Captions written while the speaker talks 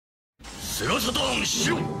I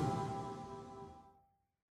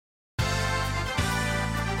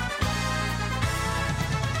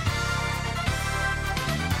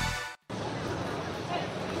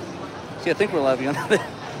think we're live again.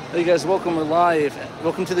 Hey guys, welcome. We're live.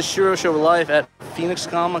 Welcome to the Shiro Show. We're live at Phoenix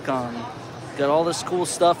Comic-Con. Got all this cool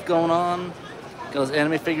stuff going on. Got those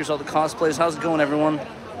anime figures, all the cosplays. How's it going, everyone?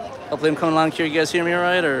 Hopefully I'm coming along here. You guys hear me all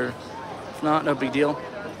right? Or if not, no big deal.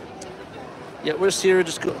 Yeah, we're just here,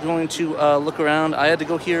 just going to look around. I had to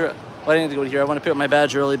go here. Well, I didn't have to go here. I want to pick up my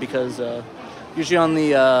badge early because usually on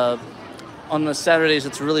the Saturdays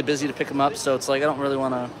it's really busy to pick them up. So it's like I don't really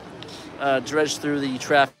want to dredge through the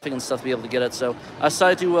traffic and stuff to be able to get it. So I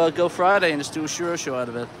decided to go Friday and just do a Shiro Show out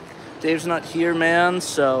of it. Dave's not here, man,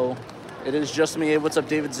 so it is just me. Hey, what's up,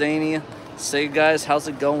 David Zaney? SEGA guys, how's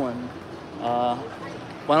it going? Why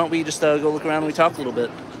don't we just go look around and we talk a little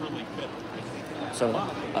bit?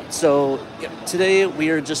 So yeah, today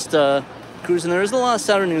we are just cruising. There is a lot of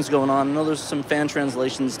Saturn news going on. I know there's some fan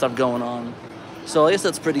translation stuff going on. So I guess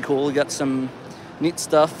that's pretty cool. We got some neat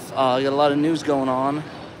stuff. We got a lot of news going on.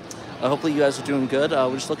 Hopefully you guys are doing good.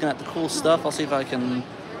 We're just looking at the cool stuff. I'll see if I can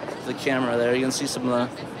put the camera there. You can see some of the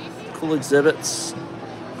cool exhibits,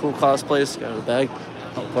 cool cosplays. Got the bag.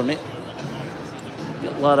 Oh, pardon me.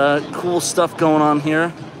 Got a lot of cool stuff going on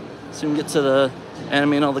here. So we can get to the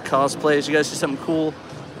anime and all the cosplays. You guys see something cool?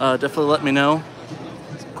 Definitely let me know.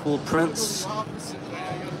 Some cool prints.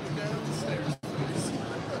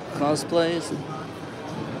 Cosplays.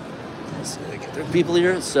 There are people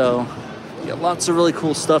here, so we got lots of really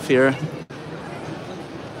cool stuff here.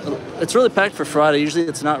 It's really packed for Friday. Usually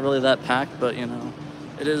it's not really that packed, but you know,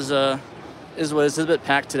 it is what it is. It's a bit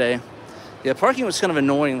packed today. Yeah, parking was kind of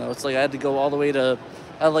annoying though. It's like I had to go all the way to,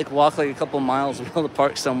 I had to like walk like a couple miles to be able to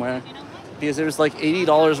park somewhere because there was like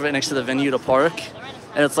 $80 right next to the venue to park,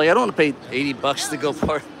 and it's like I don't want to pay $80 to go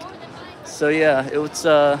park. So yeah, it was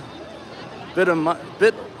a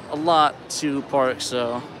lot to park.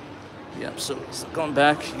 So. Yeah, so going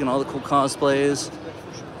back, you know, all the cool cosplays,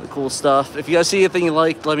 the cool stuff. If you guys see anything you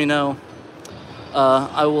like, let me know.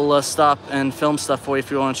 I will stop and film stuff for you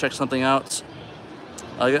if you want to check something out.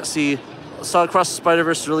 I got to see, saw Across the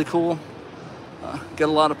Spider-Verse, really cool. Got a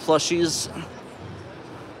lot of plushies.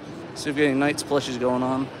 See if we got any Knights plushies going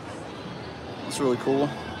on. It's really cool.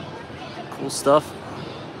 Cool stuff.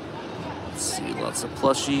 Let's see, lots of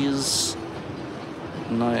plushies.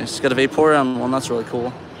 Nice. Got a Vaporeon one, that's really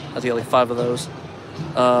cool. I have to get like 5 of those.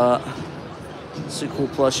 Some cool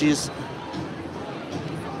plushies.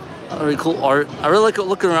 Really cool art. I really like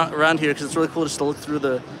looking around here because it's really cool just to look through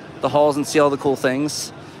the halls and see all the cool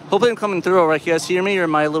things. Hopefully I'm coming through all right. You guys hear me, or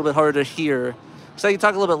am I a little bit harder to hear? So I can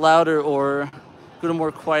talk a little bit louder or go to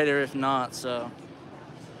more quieter if not. So,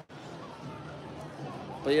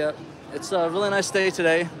 but yeah, it's a really nice day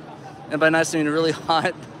today, and by nice I mean really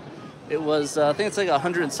hot. It was I think it's like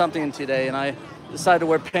 100 and something today, and I decided to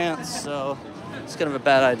wear pants, so it's kind of a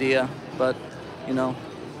bad idea, but you know,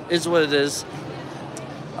 is what it is.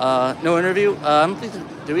 No interview. I don't think.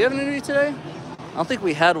 Do we have an interview today? I don't think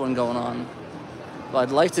we had one going on. But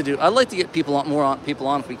I'd like to get more people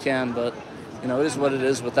on if we can, but you know, it is what it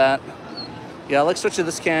is with that. Yeah, I like switching to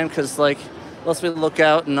this cam because like lets me look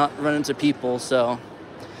out and not run into people. So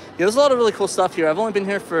yeah, there's a lot of really cool stuff here. I've only been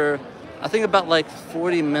here for I think about like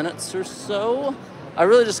 40 minutes or so. I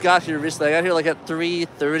really just got here recently. I got here like at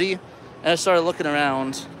 3:30 and I started looking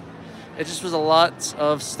around. It just was a lot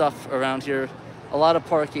of stuff around here, a lot of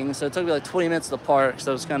parking. So it took me like 20 minutes to park.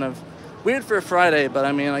 So it was kind of weird for a Friday, but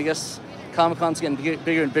I mean, I guess Comic-Con's getting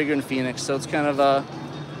bigger and bigger in Phoenix. So it's kind of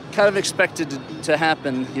expected to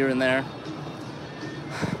happen here and there.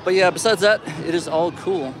 But yeah, besides that, it is all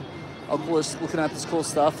cool. All cool is looking at this cool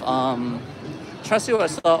stuff. Trying to see what I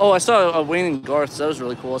saw. Oh, I saw Wayne and Garth. So that was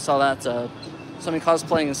really cool. I saw that. Somebody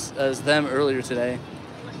cosplaying as them earlier today.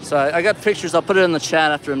 So I got pictures. I'll put it in the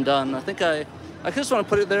chat after I'm done. I think I just want to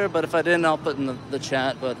put it there, but if I didn't, I'll put it in the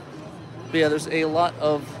chat. But yeah, there's a lot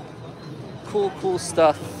of cool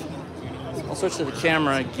stuff. I'll switch to the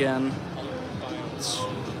camera again. Let's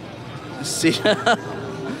see.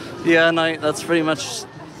 Yeah, that's pretty much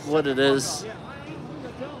what it is.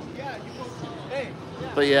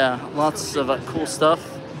 But yeah, lots of cool stuff.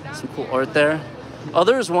 Some cool art there. Oh,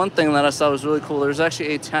 there's one thing that I saw was really cool. There's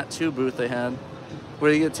actually a tattoo booth they had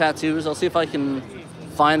where you get tattoos. I'll see if I can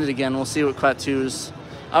find it again. We'll see what tattoos.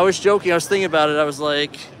 I was joking. I was thinking about it. I was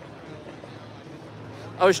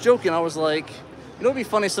joking. I was like, you know, it'd be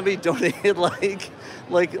funny if somebody donated like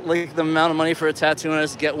the amount of money for a tattoo and I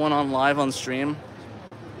just get one on live on stream.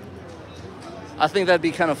 I think that'd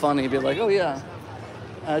be kind of funny. Be like, oh yeah,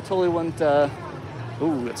 I totally wouldn't.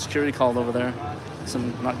 Ooh, it's security called over there.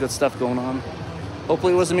 some not good stuff going on.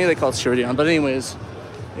 Hopefully it wasn't me they called security on. But anyways,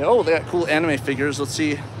 yeah, oh, they got cool anime figures. Let's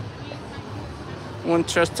see. One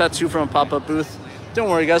chest tattoo from a pop-up booth. Don't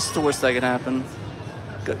worry, guys. It's the worst that could happen.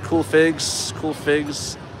 Got cool figs. Cool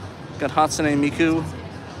figs. Got Hatsune Miku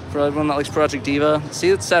for everyone that likes Project Diva. See,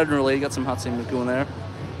 it's Saturn related. Got some Hatsune Miku in there.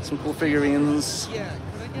 Some cool figurines.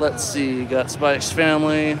 Let's see. Got Spy X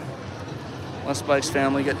Family. Less Spy X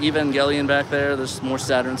Family. Got Evangelion back there. There's more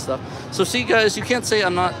Saturn stuff. So see, guys, you can't say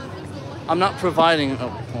I'm not providing. Oh,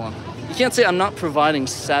 hold on. You can't say I'm not providing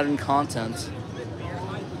Saturn content.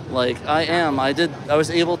 Like I am. I was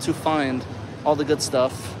able to find all the good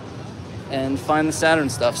stuff and find the Saturn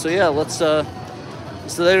stuff. So yeah, let's.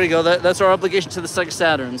 So there we go. That's our obligation to the Sega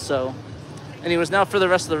Saturn. So, anyways, now for the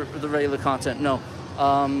rest of the regular content. No,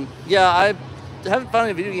 yeah, I haven't found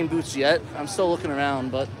any video game booths yet. I'm still looking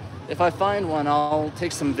around, but if I find one, I'll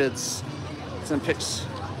take some vids, some pics.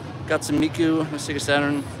 Got some Miku, my Sega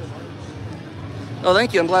Saturn. Oh,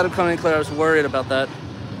 thank you. I'm glad I'm coming in clear. I was worried about that.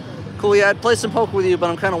 Cool. Yeah, I'd play some poker with you, but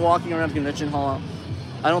I'm kind of walking around the convention hall.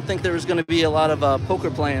 I don't think there was going to be a lot of poker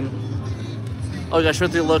playing. Oh gosh, we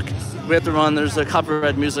have to look. We have to run. There's a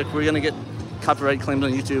copyright music. We're going to get copyright claimed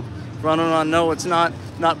on YouTube. Run. No, it's not.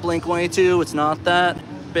 Not Blink-182. It's not that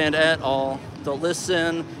band at all. Don't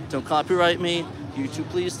listen. Don't copyright me. YouTube,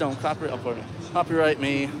 please don't copyright. Oh, pardon. Copyright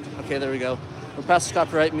me. Okay, there we go. We're past the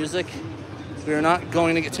copyright music. We are not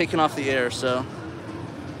going to get taken off the air, so.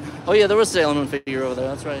 Oh yeah, there was a Sailor Moon figure over there.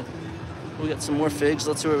 That's right. We got some more figs.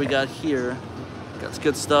 Let's see what we got here. Got some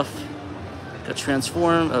good stuff. Got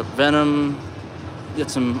Transform, Venom. Got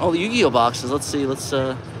some, the Yu-Gi-Oh boxes. Let's see.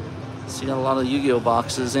 See, got a lot of Yu-Gi-Oh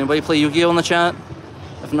boxes. Anybody play Yu-Gi-Oh in the chat?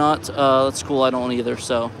 If not, that's cool. I don't either.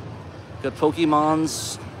 So, got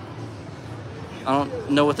Pokemons. I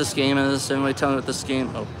don't know what this game is. Anybody tell me what this game?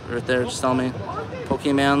 Oh, right there. Just tell me.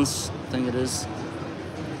 Pokemons. I think it is.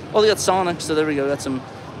 Oh, they got Sonic. So there we go. Got some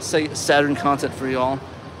Saturn content for y'all.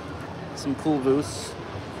 Some cool booths.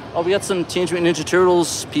 Oh, we got some Teenage Mutant Ninja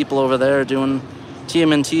Turtles people over there doing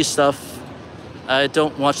TMNT stuff. I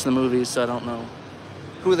don't watch the movies, so I don't know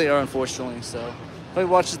who they are, unfortunately. So if I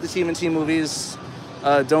watch the TMNT movies,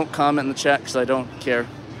 don't comment in the chat because I don't care.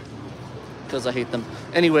 Because I hate them.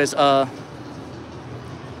 Anyways,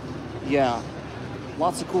 yeah.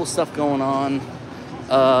 Lots of cool stuff going on.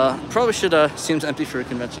 Probably should, seems empty for a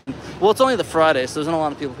convention. Well, it's only the Friday, so there's not a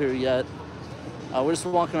lot of people here yet. We're just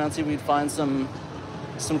walking around, see if we can find some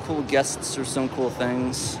cool guests or some cool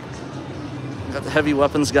things. Got the heavy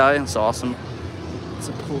weapons guy, that's awesome.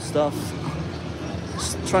 Some cool stuff.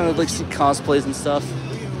 Just trying to like see cosplays and stuff.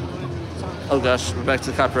 Oh gosh, we're back to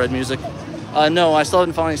the copyright music. No, I still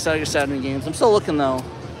haven't found any Sega Saturn games. I'm still looking though.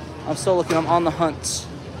 I'm on the hunt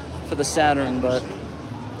for the Saturn, but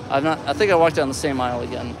I think I walked down the same aisle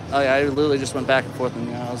again. I literally just went back and forth in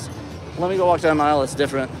the aisles. Let me go walk down the aisle that's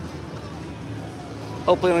different.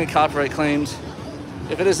 Hopefully I don't get copyright claimed.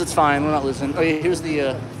 If it is, it's fine. We're not losing. Oh yeah, here's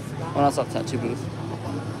the, that's not the tattoo booth.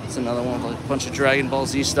 It's another one with like a bunch of Dragon Ball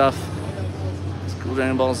Z stuff. It's cool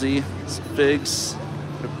Dragon Ball Z. Some figs.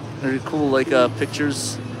 Very cool like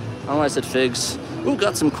pictures. I don't know why I said figs. Ooh,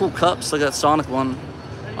 got some cool cups. I got Sonic one.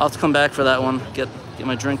 I'll have to come back for that one. Get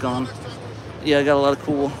my drink on. Yeah, I got a lot of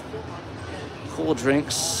cool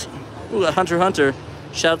drinks. Ooh, got Hunter x Hunter.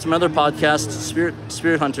 Shout out to my other podcast,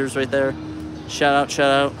 Spirit Hunters, right there. Shout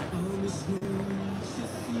out.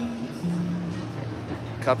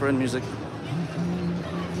 Copyright music.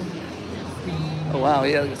 Oh wow,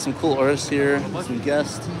 yeah, got some cool artists here, some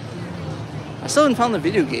guests. I still haven't found the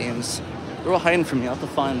video games. They're all hiding from me. I'll have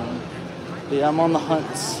to find them. But yeah, I'm on the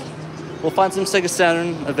hunt. We'll find some Sega Saturn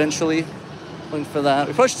eventually. Looking for that.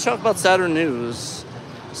 We probably should talk about Saturn news.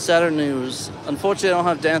 Unfortunately, I don't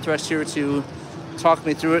have Danthrax here to talk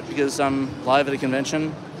me through it because I'm live at a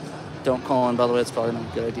convention. Don't call in, by the way. It's probably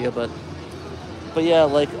not a good idea, but yeah,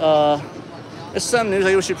 like there's some news. I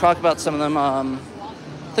think we should talk about some of them.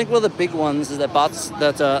 I think one of the big ones is that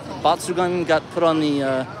Batsugan got put on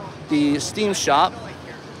the Steam shop.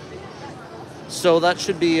 So that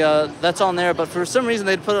should be that's on there. But for some reason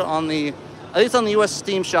they'd put it on I think it's on the US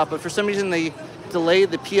Steam shop. But for some reason they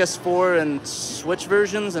delayed the PS4 and Switch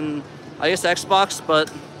versions and I guess Xbox. But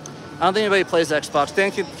I don't think anybody plays Xbox.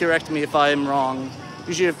 Dan can correct me if I'm wrong.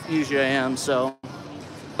 Usually I am. So,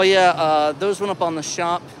 but yeah, those went up on the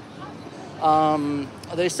shop.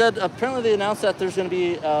 They said apparently they announced that there's going to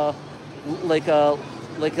be like a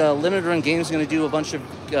limited run games going to do a bunch of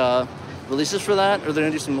releases for that, or they're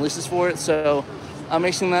going to do some releases for it. So I'm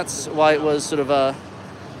guessing that's why it was sort of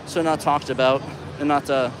not talked about and not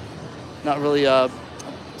really or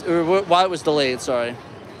why it was delayed. Sorry,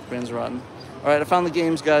 brain's rotten. All right, I found the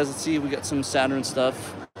games, guys. Let's see. We got some Saturn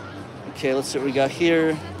stuff. Okay, let's see what we got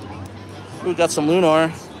here. We got some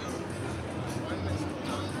Lunar.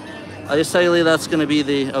 I just tell you that's gonna be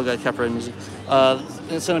the. Oh god, copyright music.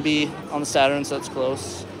 It's gonna be on the Saturn, so it's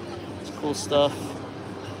close. It's cool stuff.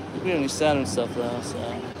 We don't need Saturn stuff though. So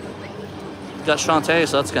got Shantae,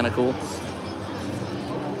 so that's kind of cool.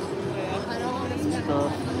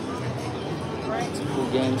 Some cool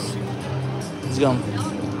games. Let's go.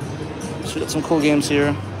 So we got some cool games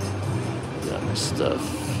here. Got my stuff.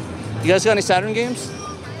 You guys got any Saturn games?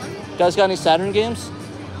 You guys got any Saturn games?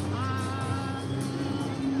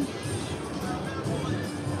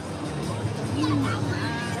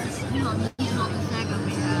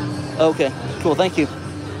 Okay, cool. Thank you.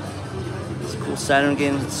 It's a cool Saturn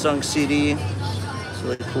game. It's sung CD. It's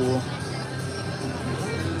really cool.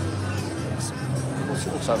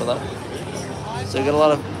 Sorry about that. So we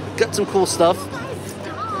got some cool stuff.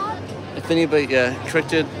 If anybody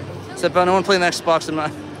corrected, except I don't want to play an Xbox. I'm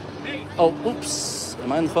not. Oh, oops.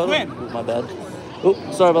 Am I in the photo? Ooh, my bad. Oh,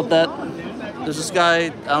 sorry about that. There's this guy. I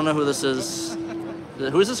don't know who this is.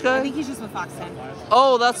 Who is this guy? I think he's just with Fox 10.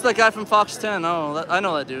 Oh, that's the guy from Fox 10. Oh, I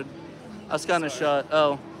know that dude. I was kind of shot.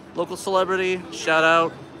 Oh, local celebrity. Shout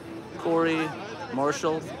out, Corey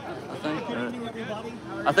Marshall. I think.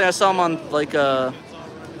 I think I saw him on like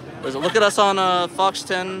look at us on Fox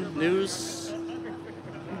 10 News.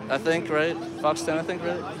 I think, right? Fox 10, I think,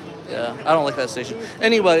 right? Yeah, I don't like that station.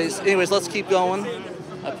 Anyways, let's keep going.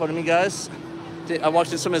 Pardon me, guys. I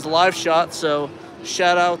watched some of his live shots, so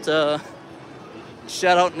shout out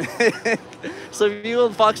Nick. So if you go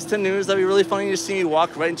to Fox 10 News, that'd be really funny to see me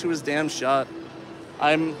walk right into his damn shot.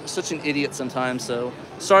 I'm such an idiot sometimes, so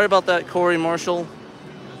sorry about that, Corey Marshall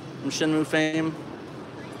from Shenmue fame.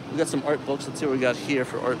 We got some art books. Let's see what we got here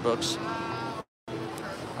for art books.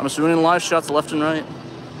 I'm just doing live shots left and right.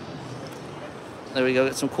 There we go.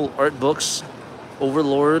 Got some cool art books.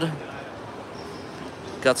 Overlord.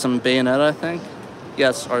 Got some Bayonetta, I think. Yeah,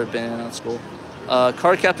 it's art of Bayonetta. That's cool.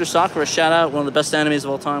 Cardcaptor Sakura, shout out. One of the best animes of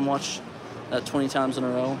all time. Watch that 20 times in a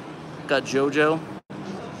row. Got JoJo.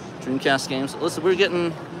 Dreamcast games. Listen, we're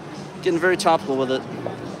getting very topical with it.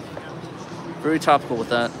 Very topical with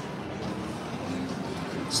that.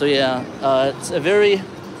 So yeah, it's a very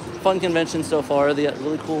fun convention so far. They got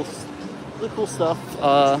really cool stuff.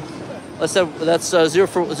 Let's say that's 0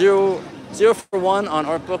 for 1 on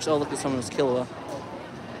art books. Oh, look at someone's Killua.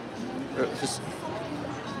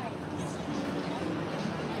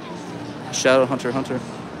 Shadow Hunter x Hunter.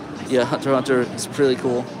 Yeah, Hunter x Hunter is pretty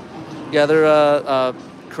cool. Yeah, they're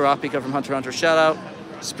Karapika from Hunter x Hunter. Shout out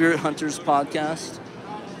Spirit Hunters podcast.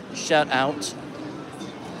 Shout out.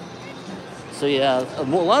 So yeah, a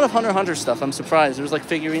lot of Hunter x Hunter stuff. I'm surprised. There was like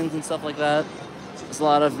figurines and stuff like that. There's a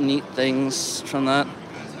lot of neat things from that.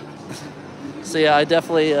 So yeah, I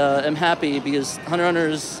definitely am happy because Hunter x Hunter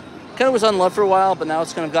is kind of was unloved for a while, but now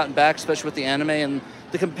it's kind of gotten back, especially with the anime, and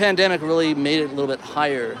the pandemic really made it a little bit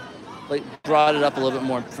higher, like brought it up a little bit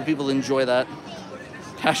more for people to enjoy that.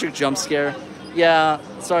 Patrick jump scare. Yeah,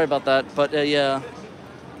 sorry about that, but yeah,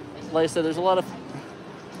 like I said, there's a lot of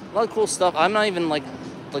cool stuff. I'm not even like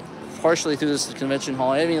partially through this convention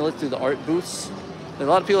hall. I haven't even looked through the art booths. There's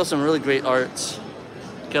a lot of people with some really great arts.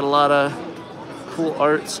 Got a lot of cool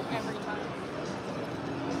arts.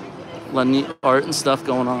 A lot of neat art and stuff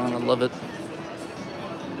going on. I love it.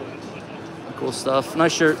 Cool stuff.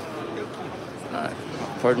 Nice shirt. Alright.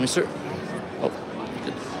 Pardon me, sir. Oh,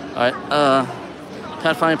 good. Alright.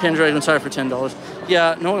 Pathfinder Pendragon, sorry for $10.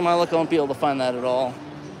 Yeah, knowing my luck, I won't be able to find that at all.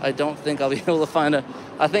 I don't think I'll be able to find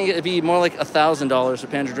I think it'd be more like $1,000 for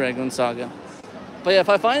Panzer Dragoon Saga. But yeah, if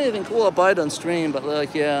I find anything cool, I'll buy it on stream. But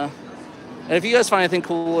like, yeah. And if you guys find anything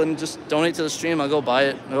cool and just donate to the stream, I'll go buy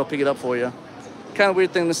it. I'll go pick it up for you. Kind of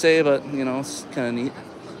weird thing to say, but you know, it's kind of neat.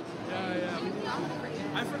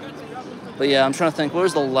 But yeah, I'm trying to think. What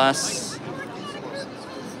was the last?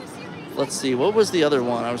 Let's see. What was the other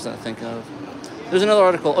one I was going to think of? There's another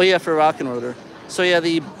article. Oh yeah, for Rocket Rotor. So yeah,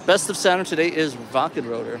 the best of Saturn today is Rocket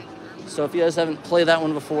Rotor. So if you guys haven't played that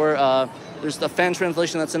one before, there's the fan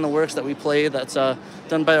translation that's in the works that we played. That's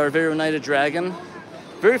done by our very United Dragon.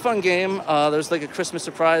 Very fun game. There's like a Christmas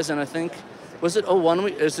surprise, and I think, was it 01?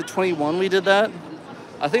 Is it 21 we did that?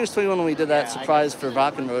 I think it was 21 when we did that surprise for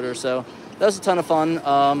Rocket Rotor. So that was a ton of fun.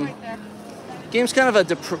 Game's kind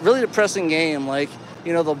of a really depressing game. Like,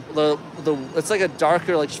 you know, it's like a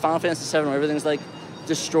darker, like Final Fantasy VII, where everything's like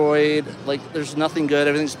destroyed. Like there's nothing good.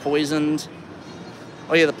 Everything's poisoned.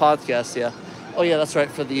 Oh yeah, the podcast. Yeah. Oh yeah, that's right.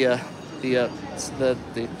 For the yeah.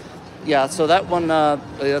 So that one.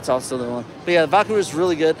 That's also the one. But yeah, Valkyrie is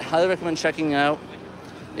really good. Highly recommend checking it out.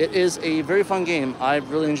 It is a very fun game. I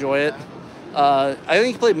really enjoy it. I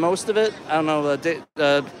think he played most of it. I don't know.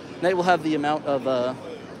 Nate will have the amount of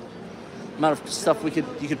stuff you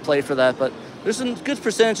could play for that, but there's a good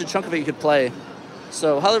percentage, a chunk of it you could play.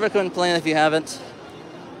 So highly recommend playing if you haven't.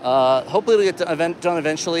 Hopefully it'll get done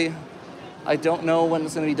eventually. I don't know when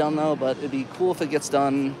it's going to be done though, but it'd be cool if it gets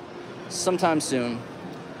done sometime soon.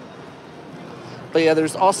 But yeah,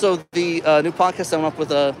 there's also the new podcast I'm up with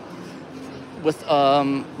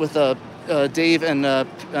Dave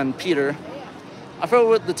and Peter. I forgot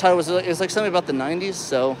what the title was. It was like something about the 90s,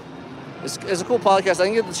 so it's a cool podcast. I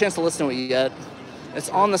didn't get the chance to listen to it yet. It's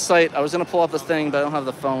on the site. I was going to pull up the thing, but I don't have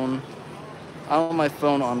the phone. I don't have my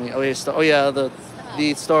phone on me. Oh yeah, the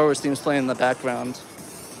Star Wars theme's playing in the background.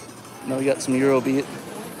 No, we got some Eurobeat.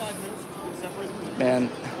 Man.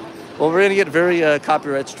 Well, we're going to get very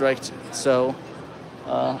copyright striked, so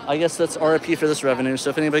I guess that's RIP for this revenue.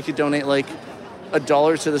 So if anybody could donate like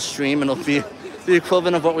 $1 to the stream, and it'll be the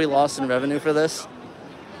equivalent of what we lost in revenue for this,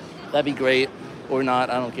 that'd be great. Or not,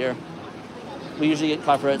 I don't care. We usually get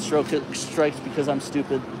copyright strikes because I'm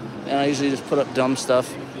stupid, and I usually just put up dumb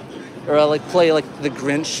stuff. Or I like play like the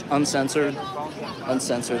Grinch uncensored.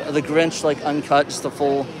 The Grinch like uncut, just the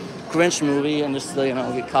full Grinch movie, and just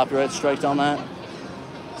get copyright striked on that.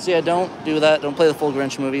 So yeah, don't do that. Don't play the full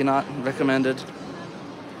Grinch movie. Not recommended.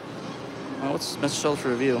 What's message for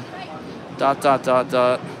review? ...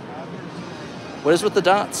 What is with the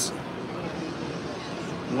dots?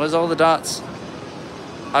 What is all the dots?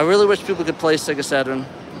 I really wish people could play Sega Saturn.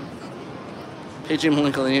 Page him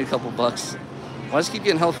link, only need a couple bucks. Why does it keep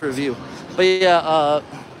getting hell for review? But yeah,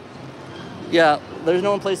 there's no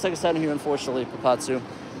one plays Sega Saturn here, unfortunately, Papatsu.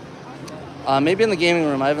 Maybe in the gaming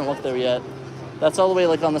room. I haven't looked there yet. That's all the way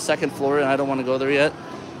like on the second floor, and I don't want to go there yet.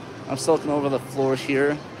 I'm still looking over the floor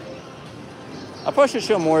here. I probably should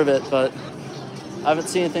show more of it, but I haven't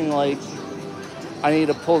seen anything like I need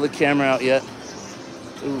to pull the camera out yet.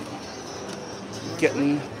 Ooh.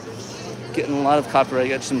 Getting a lot of copyright.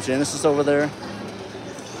 Got some Genesis over there.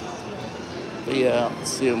 But yeah,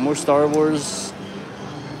 let's see. More Star Wars.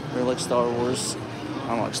 Or like Star Wars. I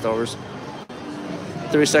don't like Star Wars.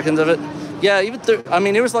 30 seconds of it. Yeah, even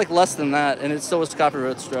it was like less than that, and it still was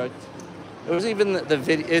copyright struck. It was even the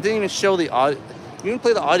video. It didn't even show the audio. You can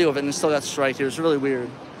play the audio of it, and it still got striked. It was really weird.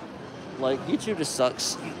 Like YouTube just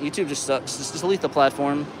sucks. Just delete the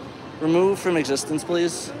platform. Remove from existence,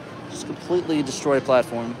 please. Just completely destroy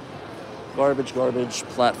platform. Garbage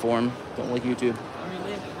platform. Don't like YouTube. I mean,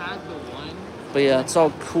 they had the one. But yeah, it's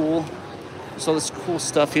all cool. There's all this cool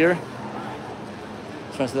stuff here.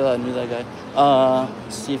 Trying to say that I knew that guy.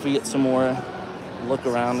 See if we get some more look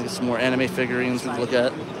around, get some more anime figurines we can look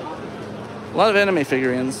at. A lot of anime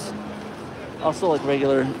figurines. Also like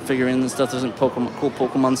regular figurines and stuff. There's some cool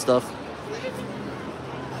Pokemon stuff.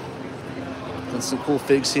 And some cool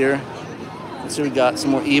figs here. Let's see, we got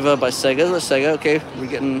some more Eva by SEGA. Okay, we're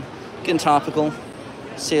getting topical.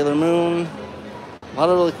 Sailor Moon. A lot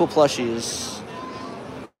of really cool plushies.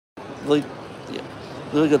 Really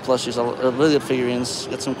good plushies. Really good figurines.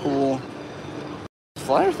 Got some cool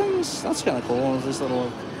flyer things. That's kind of cool. These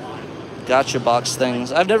little gotcha box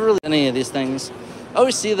things. I've never really done any of these things. I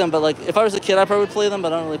always see them, but like if I was a kid, I probably would play them,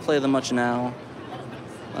 but I don't really play them much now.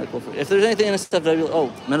 Like, if there's anything in this stuff that I'd be like, oh,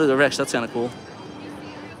 Metal Gear Rex, that's kind of cool.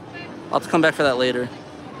 I'll have to come back for that later.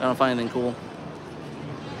 I don't find anything cool.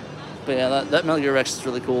 But yeah, that Metal Gear Rex is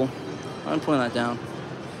really cool. I'm putting that down.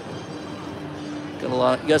 Got a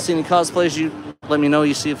lot. You guys see any cosplays? You let me know.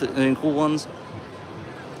 You see if there's any cool ones.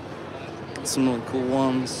 Some really cool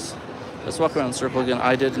ones. Let's walk around in a circle again.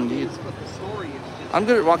 I did indeed. I'm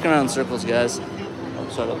good at walking around in circles, guys. Oh,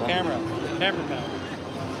 sorry about that. Camera power.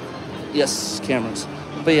 Yes, cameras.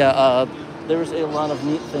 But yeah, there's a lot of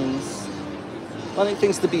neat things. A lot of neat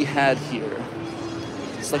things to be had here.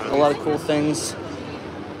 It's like a lot of cool things.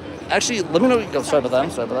 Actually, let me know. Oh, sorry about that.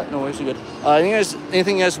 I'm sorry about that. No worries, you're good.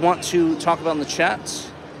 Anything you guys want to talk about in the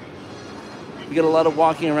chat? We get a lot of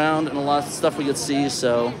walking around and a lot of stuff we could see,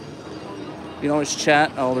 so you can always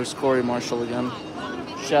chat. Oh, there's Corey Marshall again.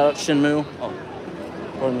 Shout out Shinmu. Oh,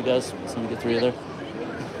 pardon me, guys. Let me get three of there.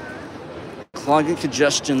 Clogging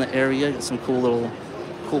congestion in the area. Got some cool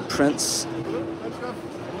prints.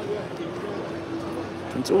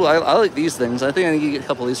 Ooh, I like these things. I think I need to get a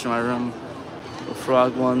couple of these for my room. Little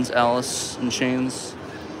frog ones, Alice in Chains.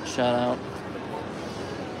 Shout out.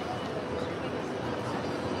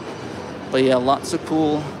 But yeah, lots of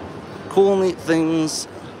cool, neat things.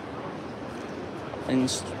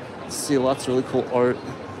 See lots of really cool art.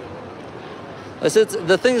 I said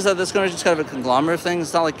the thing is that this is just kind of a conglomerate of things.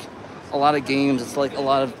 It's not like a lot of games. It's like a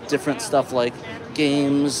lot of different stuff like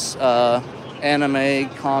games, anime,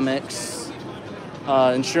 comics,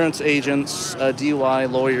 insurance agents,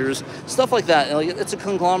 DUI lawyers, stuff like that. Like, it's a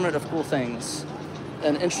conglomerate of cool things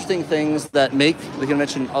and interesting things that make the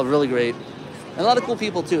convention really great. And a lot of cool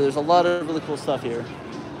people too. There's a lot of really cool stuff here.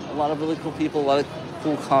 A lot of really cool people, a lot of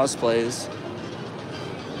cool cosplays.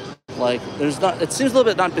 Like, it seems a little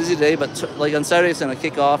bit not busy today, but like on Saturday it's gonna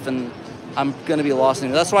kick off and I'm gonna be lost in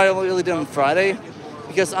it. That's why I only really did it on Friday,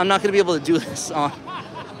 because I'm not gonna be able to do this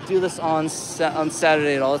on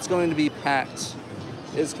Saturday at all. It's going to be packed.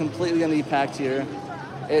 It's completely gonna be packed here.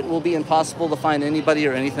 It will be impossible to find anybody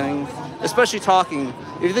or anything, especially talking.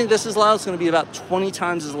 If you think this is loud, it's gonna be about 20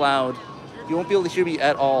 times as loud. You won't be able to hear me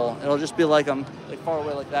at all. It'll just be like I'm like far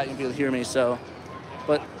away like that. You won't be able to hear me. So,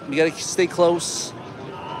 but you gotta stay close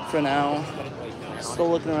for now. Still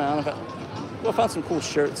looking around. I found some cool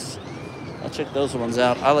shirts. I'll check those ones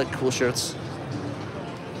out. I like cool shirts.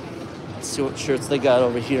 Let's see what shirts they got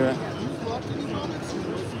over here.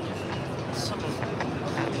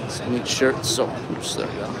 Some neat shirts. So, oops, there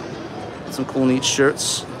we go. Some cool neat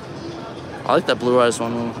shirts. I like that Blue Eyes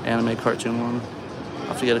one, anime cartoon one. I'll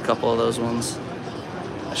have to get a couple of those ones.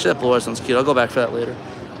 Actually, that Blue Eyes one's cute. I'll go back for that later.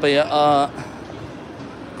 But yeah,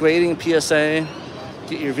 grading PSA.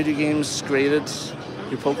 Get your video games graded.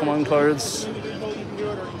 Your Pokemon cards.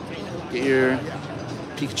 Get your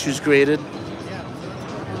Pikachu's graded.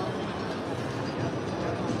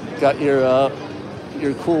 Got your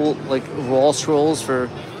cool like wall scrolls for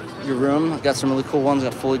your room. Got some really cool ones.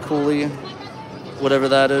 Got Fully Cooley, whatever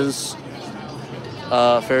that is.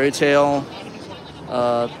 Fairy Tale.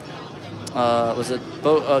 Was it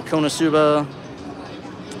Konosuba?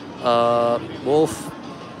 Wolf.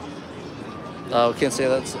 Can't say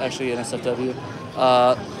that's actually an SFW.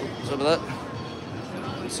 So that.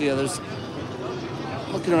 So yeah, there's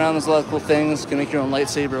looking around. There's a lot of cool things. You can make your own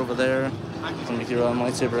lightsaber over there. You can make your own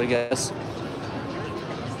lightsaber, I guess.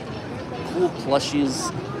 Cool plushies.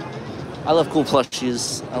 I love cool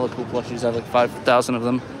plushies. I have like 5,000 of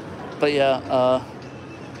them. But yeah,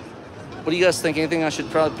 what do you guys think? Anything I should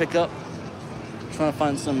probably pick up? I'm trying to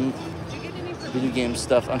find some video game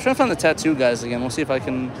stuff. I'm trying to find the tattoo guys again. We'll see if I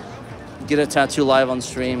can get a tattoo live on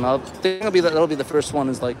stream. I think that'll be the first one.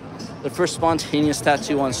 Is like the first spontaneous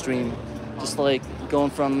tattoo on stream. Just like going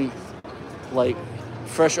from like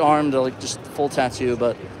fresh arm to like just full tattoo.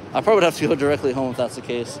 But I probably would have to go directly home if that's the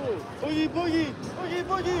case. Boogie, boogie, boogie,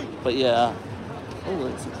 boogie. But yeah. Oh,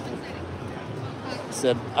 that's cool.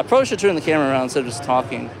 Said I probably should turn the camera around instead of just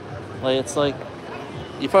talking. Like, it's like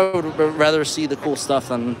you probably would rather see the cool stuff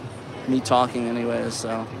than me talking anyways.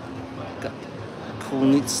 So got cool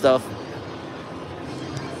neat stuff.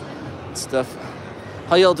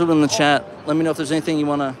 How y'all doing in the chat? Let me know if there's anything you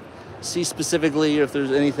want to see specifically, or if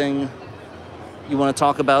there's anything you want to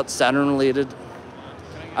talk about Saturn related.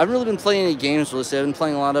 I haven't really been playing any games recently. I've been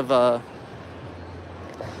playing a lot of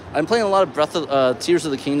Breath of Tears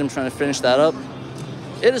of the Kingdom, trying to finish that up.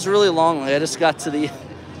 It is really long. Like, I just got to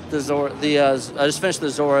I just finished the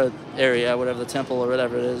Zora area, whatever, the temple or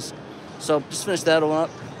whatever it is. So just finished that one up.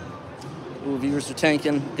 Ooh, viewers are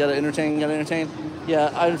tanking. Gotta entertain.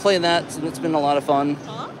 Yeah, I've been playing that, and it's been a lot of fun.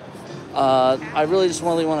 I really just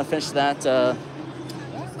really want to finish that,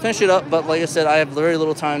 finish it up. But like I said, I have very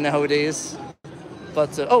little time nowadays.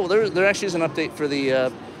 But there actually is an update for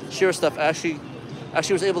the Shira stuff. I actually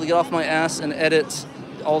was able to get off my ass and edit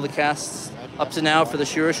all the casts up to now for the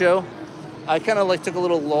Shira show. I kind of like took a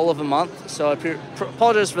little lull of a month, so I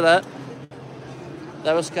apologize for that.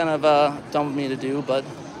 That was kind of dumb of me to do, but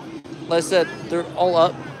like I said, they're all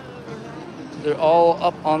up. They're all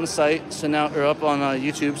up on the site. So now they're up on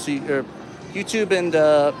YouTube. So YouTube and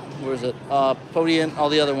where is it? Podium, all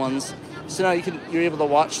the other ones. So now you're able to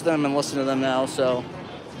watch them and listen to them now. So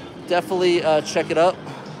definitely check it out.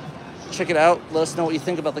 Let us know what you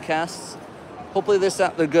think about the casts. Hopefully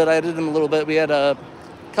they're good. I edited them a little bit. We had a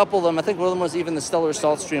couple of them. I think one of them was even the Stellar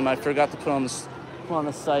Assault stream. I forgot to put on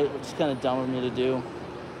the site, which is kind of dumb of me to do.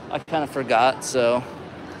 I kind of forgot, so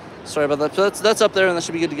sorry about that. So that's up there, and that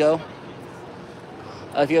should be good to go.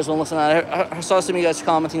 If you guys want to listen, I saw some of you guys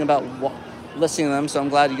commenting about listening to them, so I'm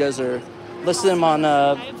glad you guys are listening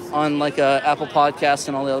on like Apple Podcasts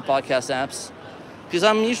and all the other podcast apps. Because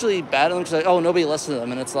I'm usually bad at them because nobody listens to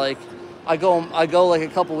them, and it's like I go like a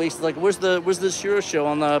couple weeks like where's the Shiro show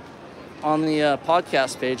on the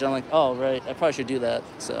podcast page? I'm like, oh right, I probably should do that.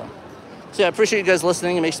 So yeah, I appreciate you guys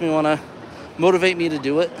listening. It makes me want to motivate me to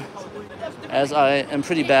do it, as I am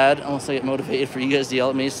pretty bad unless I get motivated for you guys to yell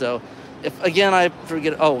at me. So if again I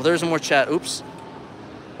forget, there's more chat. Oops,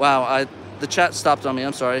 wow, the chat stopped on me.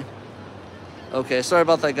 I'm sorry. Okay, sorry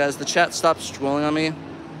about that, guys. The chat stopped scrolling on me.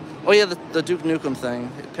 Oh yeah, the Duke Nukem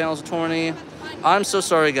thing. Panels of 20. I'm so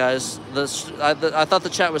sorry, guys. I thought the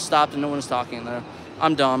chat was stopped and no one was talking there.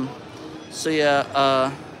 I'm dumb. So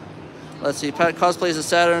yeah, let's see. Pat cosplays as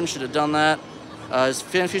Saturn. Should have done that. Is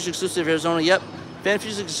FanFusion exclusive Arizona? Yep.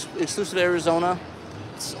 FanFusion exclusive Arizona.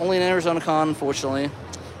 It's only an Arizona con, unfortunately.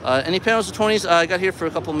 Any panels of 20s? I got here for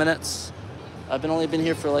a couple minutes. I've only been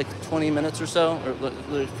here for like 20 minutes or so,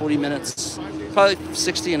 or 40 minutes. Probably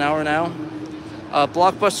 60 an hour now.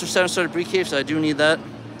 Blockbuster Saturn started briefcase, so I do need that.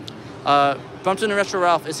 Bumped into Retro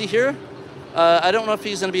Ralph. Is he here? I don't know if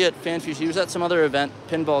he's going to be at FanFusion. He was at some other event,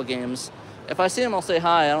 Pinball Games. If I see him, I'll say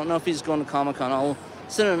hi. I don't know if he's going to Comic-Con. I'll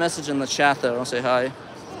send him a message in the chat, though. I'll say hi.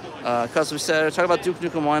 Cause we said, talk about Duke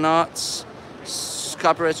Nukem, why not?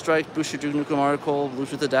 Copyright strike, boost your Duke Nukem article,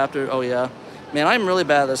 Bluetooth adapter. Oh, yeah. Man, I'm really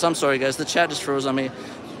bad at this. I'm sorry, guys. The chat just froze on me.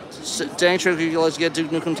 Dang Trigger, you let's get Duke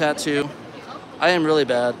Nukem tattoo. I am really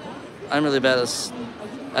bad. I'm really bad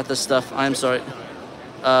at this stuff. I'm sorry.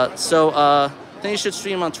 I think you should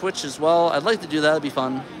stream on Twitch as well. I'd like to do that. It'd be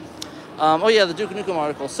fun. Oh, yeah, the Duke Nukem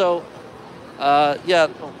article. So, yeah.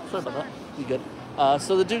 Oh, sorry about that. You good.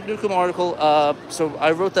 So the Duke Nukem article, so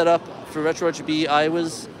I wrote that up for Retro RGB.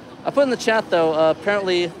 I put in the chat, though,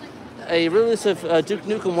 apparently a release of Duke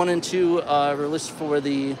Nukem 1 and 2 released for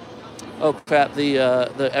the, oh crap, the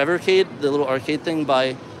Evercade, the little arcade thing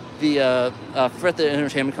by the Fret the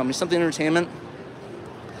Entertainment Company, something entertainment.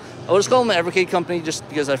 I will just call them the Evercade Company just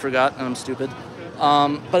because I forgot and I'm stupid.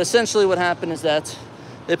 But essentially what happened is that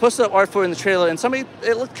they posted up art for it in the trailer, and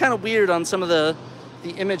it looked kind of weird on some of the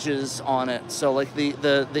images on it. So like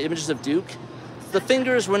the images of Duke, the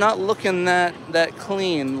fingers were not looking that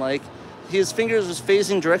clean. Like his fingers was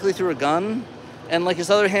facing directly through a gun, and like his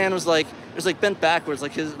other hand was like bent backwards.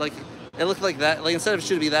 Like his it looked like that. Like instead of it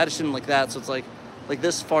should be that, it shouldn't like that. So it's like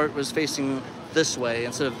this part was facing this way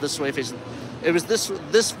instead of this way facing. It was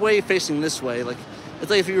this way facing this way. Like it's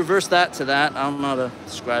like if you reverse that to that. I don't know how to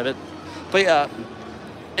describe it, but yeah.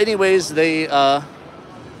 Anyways, they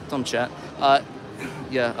some chat.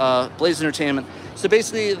 Blaze Entertainment. So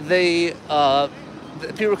basically,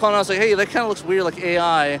 people were calling us like, "Hey, that kind of looks weird, like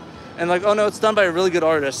AI," and like, "Oh no, it's done by a really good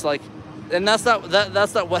artist." Like, and that's not what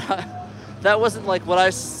that wasn't like what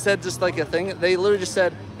I said. Just like a thing. They literally just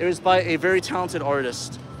said it was by a very talented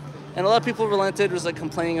artist, and a lot of people relented, was like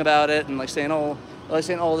complaining about it and like saying, "Oh,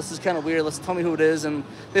 this is kind of weird. Let's tell me who it is." And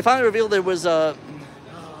they finally revealed it was a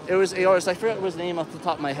artist. I forgot his name off the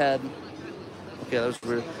top of my head. Okay, that was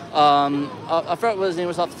weird. I forgot what his name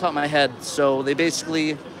was off the top of my head. So they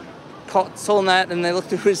basically told him that, and they looked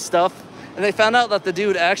through his stuff, and they found out that the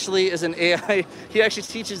dude actually is an AI. He actually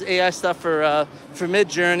teaches AI stuff for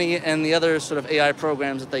Midjourney and the other sort of AI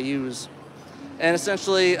programs that they use. And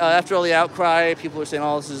essentially, after all the outcry, people were saying,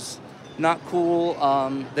 "Oh, this is not cool."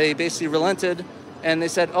 They basically relented, and they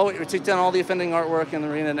said, "Oh, we took down all the offending artwork and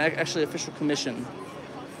we're in an actually official commission."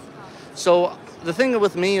 So the thing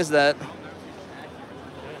with me is that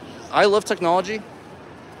I love technology.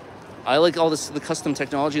 I like all the custom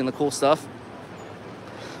technology and the cool stuff.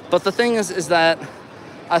 But the thing is that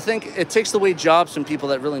I think it takes away jobs from people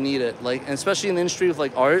that really need it. Like, and especially in the industry with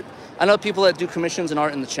like art. I know people that do commissions and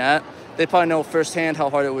art in the chat. They probably know firsthand how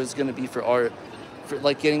hard it was going to be for art, for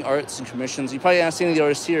like getting arts and commissions. You probably asked any of the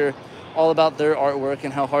artists here all about their artwork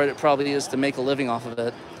and how hard it probably is to make a living off of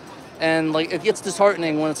it. And like it gets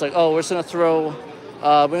disheartening when it's like, oh, we're just gonna throw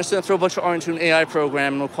a bunch of art into an AI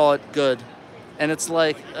program and we'll call it good. And it's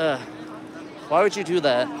like, why would you do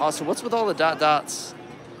that? Also, what's with all the dot dots?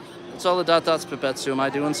 What's all the dot dots, Pipetsu? Am I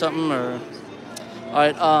doing something or? All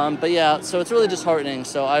right, but yeah, so it's really disheartening.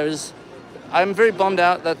 So I'm very bummed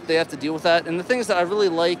out that they have to deal with that. And the thing is that I really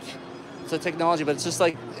like the technology, but it's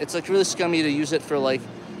like really scummy to use it for like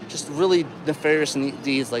just really nefarious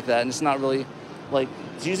deeds like that. And it's not really like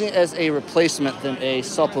it's using it as a replacement than a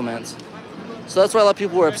supplement. So that's why a lot of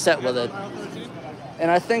people were upset with it. And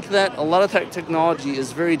I think that a lot of technology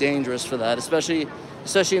is very dangerous for that, especially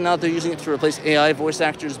now they're using it to replace AI voice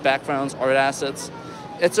actors, backgrounds, art assets.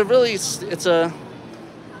 It's a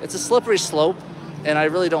slippery slope, and I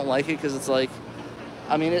really don't like it because it's like,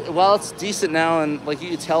 I mean, while it's decent now and like you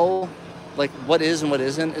can tell like what is and what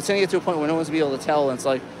isn't, it's gonna get to a point where no one's gonna be able to tell, and it's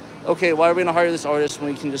like, okay, why are we gonna hire this artist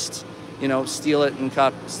when we can just, you know, steal it and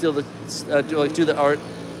do the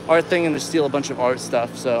art thing and just steal a bunch of art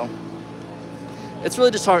stuff. So it's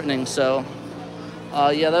really disheartening. So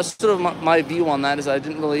yeah, that's sort of my view on that, is I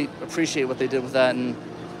didn't really appreciate what they did with that, and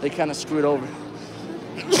they kind of screwed over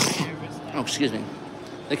oh, excuse me.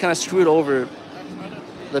 They kind of screwed over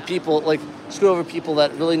the people, people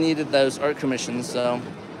that really needed those art commissions. So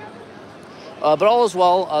but all is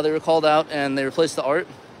well. They were called out and they replaced the art.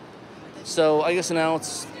 So I guess now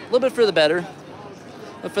it's little bit for the better.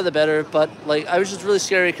 But like I was just really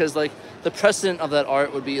scary because like the precedent of that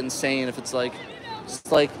art would be insane if it's like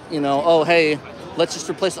oh hey, let's just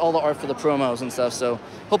replace all the art for the promos and stuff. So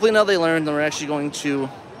hopefully now they learned and we're actually going to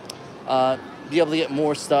be able to get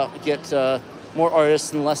more stuff, get more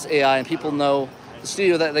artists and less AI, and people know the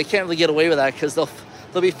studio that they can't really get away with that because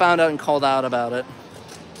they'll be found out and called out about it.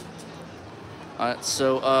 All right,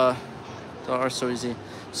 so the art's so easy.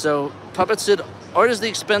 So Puppet said, art is the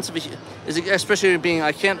expense of especially being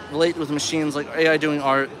I can't relate with machines like AI doing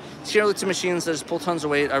art. Can't relate to machines that just pull tons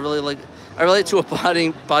of weight. I relate to a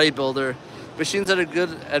bodybuilder. Machines that are good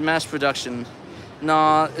at mass production.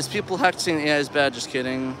 Nah, is people hacked saying AI is bad? Just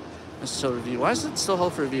kidding. This is still review. Why is it still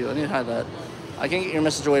held for review? I need to hide that. I can't get your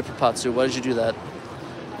message away from Patsu. Why did you do that?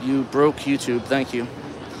 You broke YouTube. Thank you.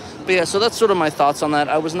 But yeah, so that's sort of my thoughts on that.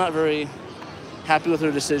 I was not very happy with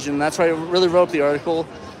her decision. That's why I really wrote up the article.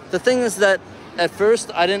 The thing is that at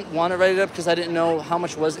first I didn't want to write it up because I didn't know how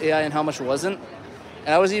much was AI and how much wasn't.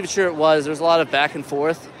 And I wasn't even sure it was. There was a lot of back and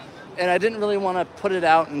forth. And I didn't really want to put it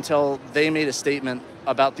out until they made a statement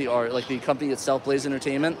about the art, like the company itself, Blaze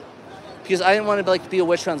Entertainment. Because I didn't want to be a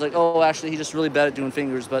witch hunt, like, oh, actually, he's just really bad at doing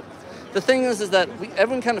fingers. But the thing is that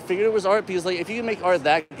everyone kind of figured it was art because, like, if you can make art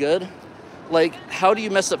that good, like, how do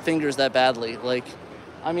you mess up fingers that badly? Like,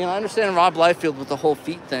 I mean, I understand Rob Liefeld with the whole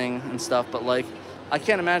feet thing and stuff, but, like, I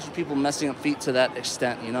can't imagine people messing up feet to that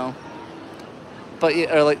extent, you know? But,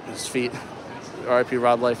 yeah, or, like, his feet. R.I.P.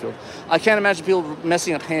 Rob Liefeld. I can't imagine people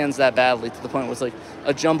messing up hands that badly to the point where it's, like,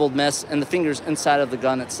 a jumbled mess and the fingers inside of the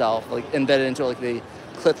gun itself, like, embedded into it, like, they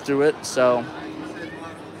clip through it. So,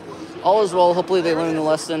 all is well. Hopefully they learn the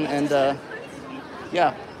lesson. And,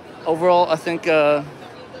 yeah, overall, I think it's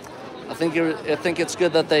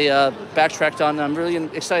good that they backtracked on. I'm really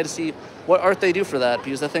excited to see what art they do for that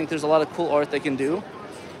because I think there's a lot of cool art they can do.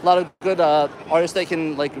 A lot of good artists they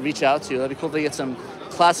can like reach out to. That'd be cool if they get some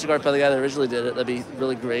classic art by the guy that originally did it. That'd be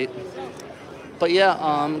really great. But yeah,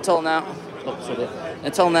 until now, oh,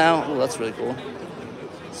 that's really cool.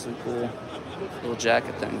 That's really cool. Little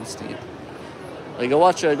jacket thing, that's neat. Like, go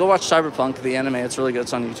watch Cyberpunk, the anime. It's really good.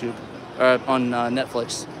 It's on YouTube or on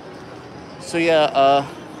Netflix. So yeah,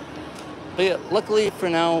 but yeah, luckily for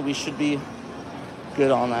now we should be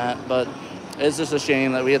good on that. But it's just a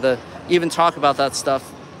shame that we had to even talk about that stuff.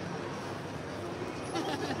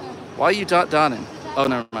 Why are you dotting? Oh,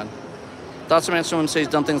 never mind. Thoughts of someone says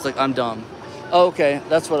dumb things like I'm dumb. Oh, okay,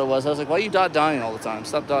 that's what it was. I was like, why are you dotting all the time?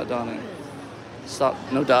 Stop dotting. Stop.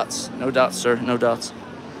 No dots. No dots, sir. No dots.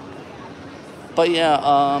 But yeah,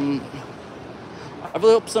 I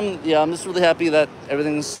really hope I'm just really happy that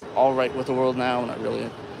everything's all right with the world now. Not really.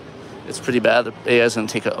 It's pretty bad. The AI is going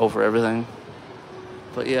to take over everything.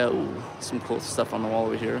 But yeah, ooh, some cool stuff on the wall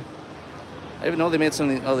over here. I even know they made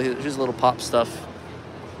something. Oh, here's a little pop stuff.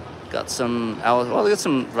 Got some they got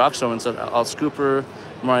some rock stars. Alice Cooper,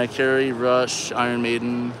 Mariah Carey, Rush, Iron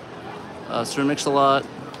Maiden, Sir Mix-a-Lot.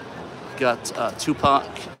 Got Tupac,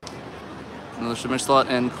 another Sir Mix-a-Lot,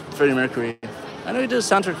 and Freddie Mercury. I know he did a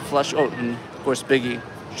soundtrack for Flash. Oh, and of course Biggie.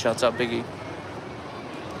 Shouts out Biggie.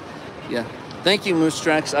 Yeah, thank you, Moose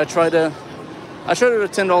Tracks. I try to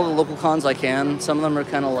attend all the local cons I can. Some of them are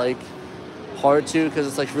kind of like hard to because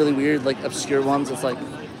it's like really weird, like obscure ones. It's like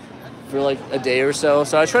for like a day or so.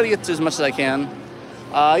 So I try to get to as much as I can.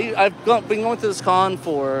 I've been going to this con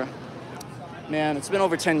for, man, it's been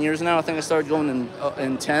over 10 years now. I think I started going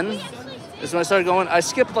in 10. Is when I started going. I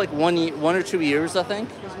skipped like one or 2 years, I think.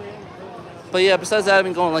 But yeah, besides that, I've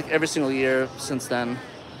been going like every single year since then.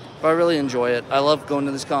 But I really enjoy it. I love going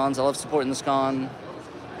to these cons. I love supporting this con.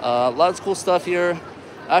 A lot of cool stuff here.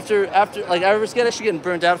 After like I was actually getting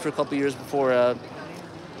burnt out for a couple years before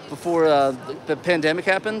the pandemic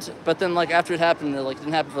happened. But then like after it happened, it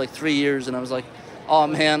didn't happen for like 3 years, and I was like, oh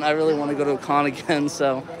man, I really want to go to a con again.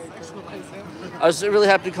 So I was really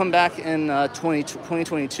happy to come back in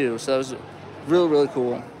 2022. So that was really, really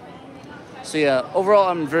cool. So yeah, overall,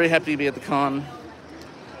 I'm very happy to be at the con.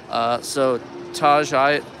 So Taj,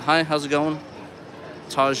 hi, how's it going?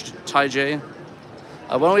 Ty J.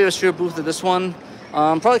 Why don't we have a share booth at this one?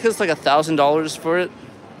 Probably because it's like $1,000 for it,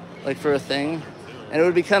 like for a thing. And it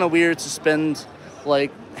would be kind of weird to spend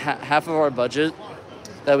like half of our budget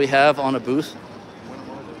that we have on a booth.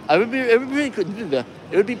 It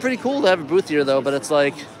would be pretty cool to have a booth here though, but it's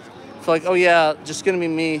like, oh yeah, just gonna be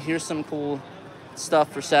me. Here's some cool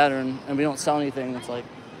stuff for Saturn, and we don't sell anything. It's like,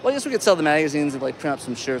 well, I guess we could sell the magazines and like print up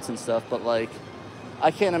some shirts and stuff, but like,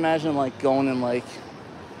 I can't imagine like going and like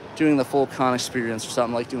doing the full con experience or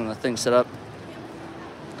something, like doing a thing set up.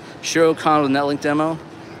 ShiroCon with Netlink demo.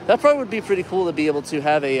 That probably would be pretty cool to be able to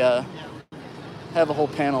have a whole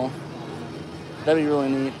panel. That'd be really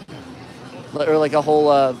neat. Or like a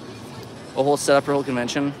whole setup for a whole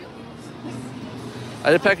convention.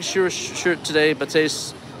 I did pack a Shiro shirt today, but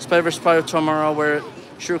today's Spider-Verse probably tomorrow. Wear it.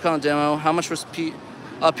 ShiroCon demo. How much was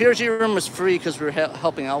PRG room was free because we were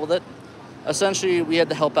helping out with it. Essentially, we had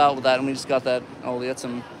to help out with that, and we just got that. Oh, we got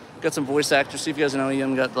some voice actors. See if you guys know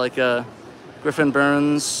Ian. Got like Griffin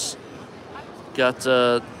Burns. Got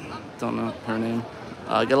don't know her name.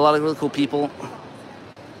 Got a lot of really cool people.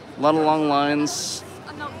 A lot of long lines.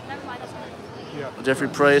 Yeah. Jeffrey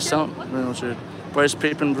Price. I don't really know what you're. Bryce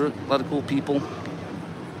Papenbrook. A lot of cool people.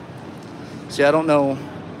 See, I don't know.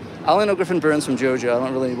 I only know Griffin Burns from JoJo. I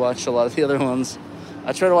don't really watch a lot of the other ones.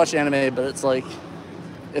 I try to watch anime, but it's like,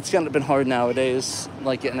 it's kind of been hard nowadays,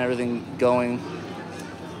 like getting everything going.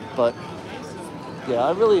 But yeah,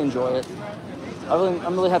 I really enjoy it.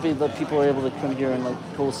 I'm really happy that people are able to come here and like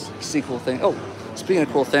see cool things. Oh, speaking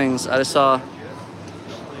of cool things, I just saw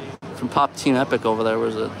from Pop Team Epic over there.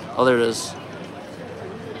 Where's it? Oh, there it is.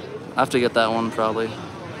 I have to get that one probably.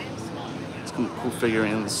 It's cool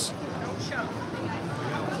figurines.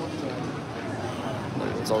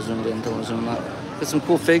 It's all zoomed in. Don't zoom out. Get some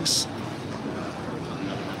cool figs.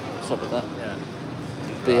 What's up with that? Yeah.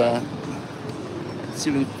 But yeah,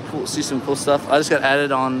 see some cool stuff. I just got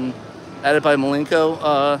added by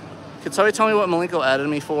Malenko. Could somebody tell me what Malenko added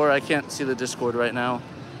me for? I can't see the Discord right now.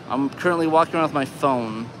 I'm currently walking around with my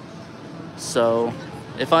phone. So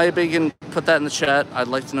if I can put that in the chat, I'd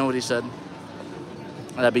like to know what he said.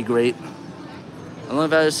 That'd be great. The only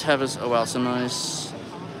values have is, oh wow, some nice.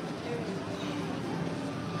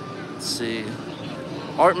 Let's see.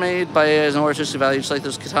 Art made by AI is no artistic value, just like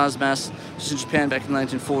those katanas masks in Japan back in the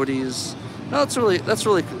 1940s. No, that's a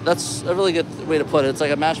really good way to put it. It's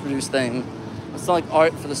like a mass-produced thing. It's not like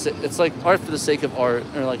art for the it's like art for the sake of art,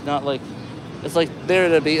 or like not like it's like there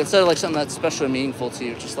to be instead of like something that's special and meaningful to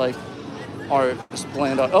you, just like art, just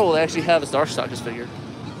bland art. Oh, they actually have his Darkstalkers figure.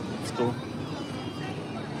 It's cool.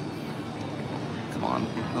 Come on.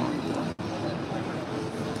 Oh.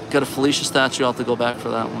 Got a Felicia statue. I'll have to go back for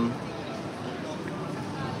that one.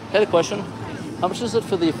 I had a question. How much is it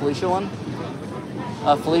for the Felicia one?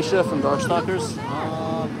 Felicia from Darkstalkers?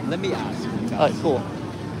 Let me ask. Alright, cool.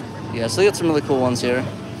 Yeah, so they got some really cool ones here.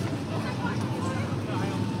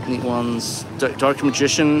 Neat ones. Dark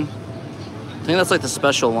Magician. I think that's like the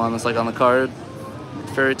special one. It's like on the card.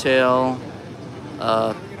 Fairy Tale.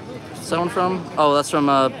 What's that one from? Oh, that's from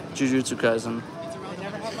Jujutsu Kaisen.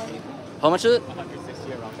 How much is it?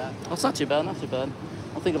 160 around that. Oh, it's not too bad, not too bad.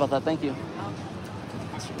 I'll think about that, thank you.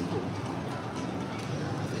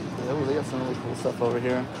 Oh, they got some really cool stuff over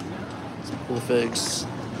here. Some cool figs.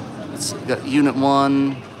 It's got Unit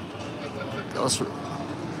 1.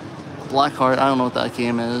 Blackheart, I don't know what that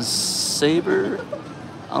game is. Saber?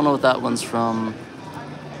 I don't know what that one's from.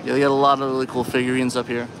 Yeah, they got a lot of really cool figurines up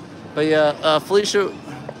here. But yeah, Felicia,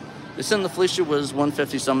 they said the Felicia was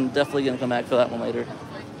 150, so I'm definitely gonna come back for that one later.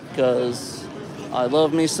 Because I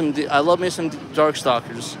love me some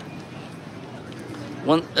Darkstalkers.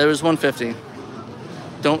 It was 150.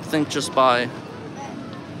 Don't think, just buy.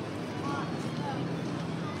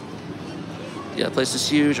 Yeah, the place is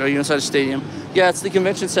huge. Are you inside a stadium? Yeah, it's the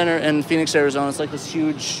convention center in Phoenix, Arizona. It's like this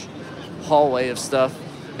huge hallway of stuff.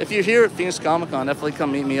 If you're here at Phoenix Comic Con, definitely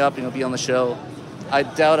come meet me up and you'll be on the show. I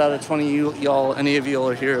doubt out of 20 y'all, any of y'all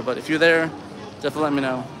are here, but if you're there, definitely let me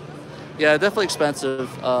know. Yeah, definitely expensive.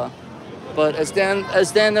 But as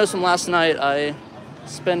Dan knows from last night, I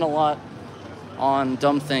spend a lot on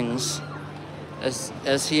dumb things,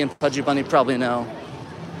 as he and Pudgy Bunny probably know.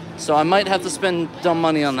 So I might have to spend dumb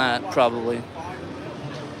money on that, probably.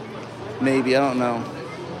 Maybe, I don't know.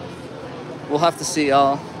 We'll have to see.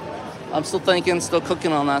 I'm still thinking, still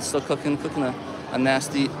cooking on that, cooking a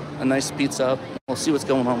nice pizza up. We'll see what's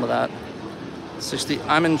going on with that. 60.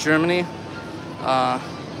 I'm in Germany.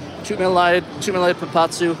 Tut mir leid,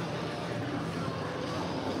 Papatsu.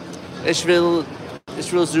 Ich will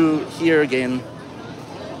zu hier gehen.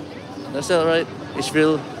 Did I say that right? Ich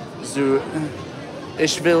will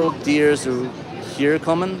dir zu hier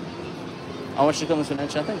kommen. I want you to come to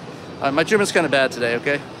French, I think. My German's kind of bad today,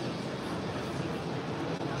 okay?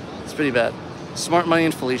 It's pretty bad. Smart Money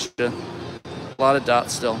and Felicia. A lot of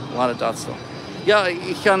dots still. Ja,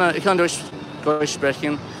 ich kann Deutsch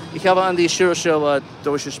sprechen. Ich habe an die Shiro-Show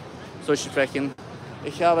Deutsch sprechen.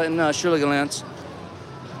 Ich habe in Schule gelernt.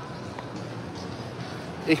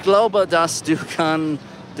 Ich glaube, dass du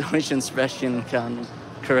Deutsch sprechen kann.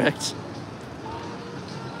 Correct?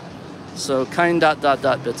 So, kein ...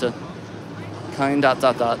 bitte. Kein ...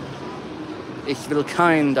 Ich will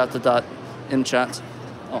kein ... in chat.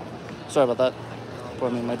 Sorry about that.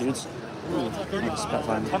 Pardon me, my dudes.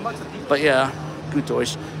 But yeah. gut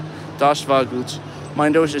Deutsch. Das war gut.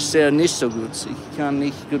 Mein Deutsch ist sehr nicht so gut. Ich kann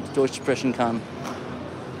nicht gut Deutsch sprechen kann.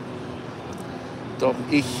 Doch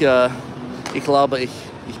ich glaube, ich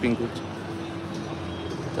bin gut.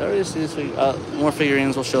 There is these more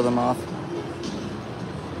figurines. We'll show them off.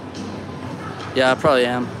 Yeah, I probably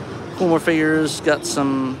am. Cool, more figures. Got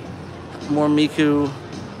some more Miku.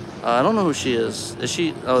 I don't know who she is. Is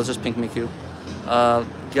she? Oh, it's just Pink Miku.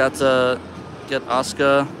 Got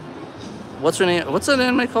Asuka. What's her name? What's that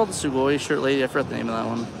anime called? The Sugoi shirt lady. I forgot the name of that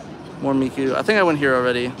one. More Miku. I think I went here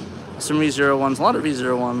already. Some ReZero ones. A lot of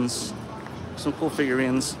ReZero ones. Some cool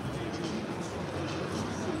figurines.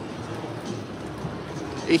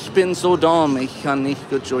 Ich bin so dumm, ich kann nicht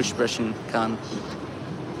gut Deutsch sprechen kann.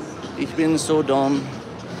 Ich bin so dumm.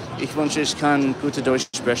 Ich wünsche, ich kann gute Deutsch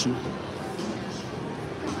sprechen.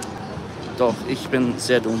 Doch, ich bin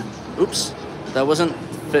sehr dumm. Oops, that wasn't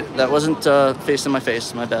face in my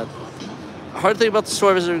face. My bad. Hard thing about the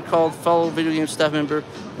store visitor called fellow video game staff member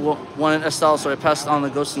wanted Estelle, so I passed on the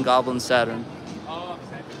Ghosts and Goblins Saturn.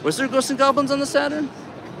 Was there Ghosts and Goblins on the Saturn?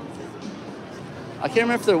 I can't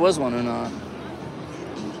remember if there was one or not.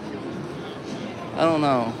 I don't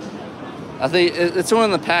know. I think it's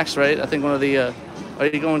one of the packs, right? I think one of the, are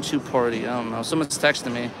you going to party? I don't know. Someone's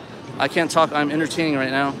texting me. I can't talk. I'm entertaining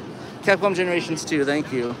right now. Capcom Generations 2,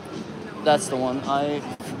 thank you. That's the one. I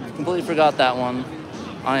completely forgot that one.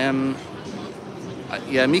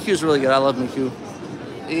 Yeah, Miku's really good. I love Miku.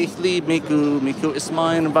 Ich liebe Miku. Miku ist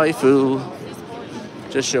mein Waifu.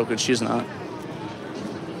 Just joking, she's not.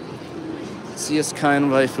 Sie ist kein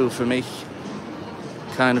Waifu für mich.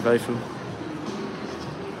 Keine Waifu.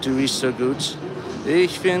 Du bist so gut.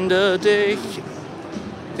 Ich finde dich.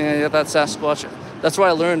 Yeah, I got that Sasquatch. That's where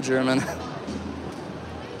I learned German.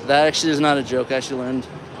 That actually is not a joke. I actually learned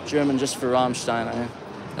German just for Rammstein.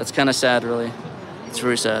 That's kind of sad, really. It's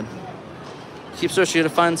very sad. Keep searching to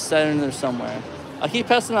find Saturn there somewhere. I keep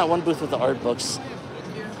passing that one booth with the art books.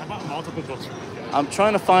 I bought multiple books from you guys. I'm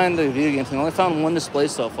trying to find the video game thing. I only found one display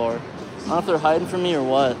so far. I don't know if they're hiding from me or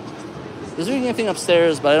what. There's a video game thing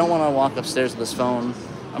upstairs, but I don't want to walk upstairs with this phone.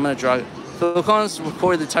 I'm going to draw it. Phil Collins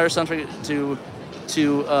recorded the entire soundtrack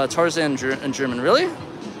to Tarzan in German. Really?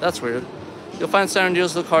 That's weird. You'll find Saturn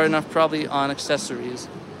deals look hard enough probably on accessories.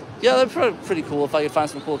 Yeah, that'd be pretty cool if I could find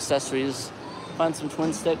some cool accessories. Find some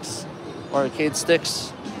twin sticks or arcade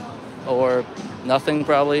sticks or nothing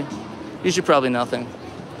probably. Usually probably nothing.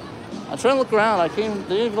 I'm trying to look around.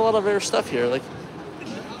 They have a lot of rare stuff here. Like,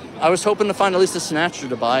 I was hoping to find at least a Snatcher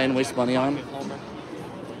to buy and waste money on.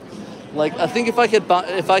 Like, I think if I could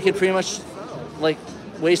pretty much like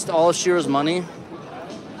waste all of Shiro's money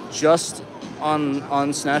just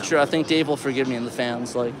on Snatcher, I think Dave will forgive me and the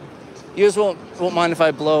fans. Like, you guys won't mind if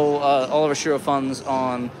I blow all of our Shiro funds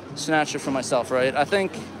on Snatcher for myself, right? I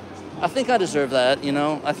think I deserve that, you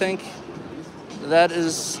know? I think that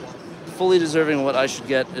is fully deserving of what I should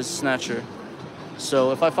get is Snatcher.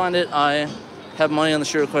 So if I find it, I have money on the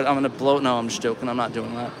Shiro card, I'm gonna blow it. No, I'm just joking, I'm not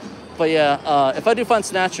doing that. But yeah, if I do find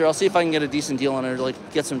Snatcher, I'll see if I can get a decent deal on it, or like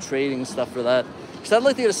get some trading stuff for that. Because I'd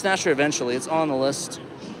like to get a Snatcher eventually, it's on the list.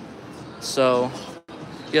 So,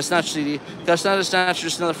 yeah, Snatcher CD. Gosh, not a Snatcher,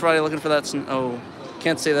 just another Friday looking for that. Oh,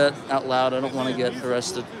 can't say that out loud, I don't want to get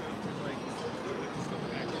arrested.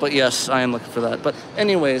 But yes, I am looking for that. But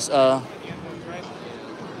anyways, a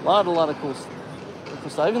lot of cool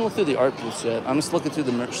stuff. I haven't looked through the art booths yet. I'm just looking through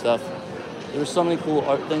the merch stuff. There's so many cool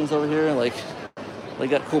art things over here. Like, they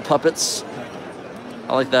got cool puppets.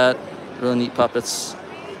 I like that. Really neat puppets.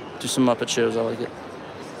 Do some Muppet shows. I like it.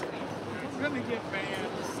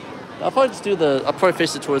 I'll probably just do I'll probably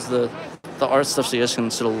face it towards the art stuff so you guys can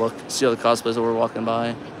sort of see all the cosplays that we're walking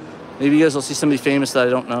by. Maybe you guys will see somebody famous that I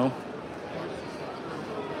don't know.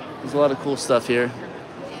 There's a lot of cool stuff here.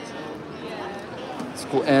 It's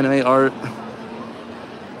cool anime art.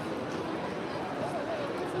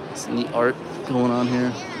 Some neat art going on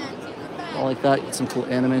here. I like that. Get some cool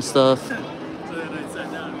anime stuff.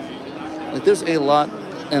 Like, there's a lot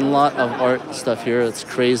of art stuff here. It's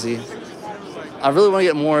crazy. I really want to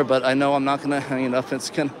get more, but I know I'm not gonna hang it up. It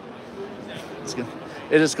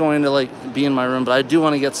is going to like be in my room, but I do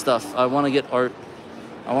want to get stuff. I want to get art.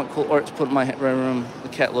 I want cool art to put in my room. The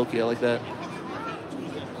cat Loki, I like that.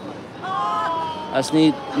 I just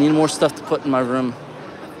need more stuff to put in my room.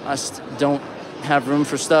 I just don't have room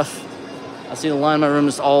for stuff. I see the line in my room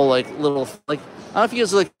is all like little, like, I don't know if you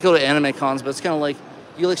guys like go to anime cons, but it's kind of like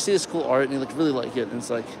you like see this cool art and you like really like it, and it's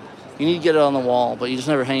like you need to get it on the wall, but you just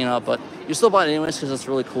never hang it up. But you still buy it anyways because it's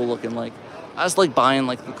really cool looking. Like, I just like buying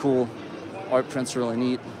like the cool art prints, really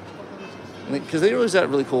neat. Because they always got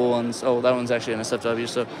really cool ones. Oh, that one's actually an SFW.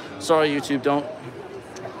 So sorry, YouTube. Don't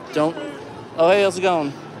Oh, hey, how's it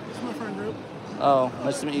going? This is my friend Drew. Oh,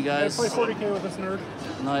 nice to meet you I guys. play 40K with this nerd.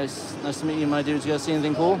 Nice to meet you, my dudes. You guys see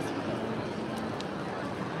anything cool?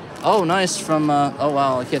 Oh, nice. From, oh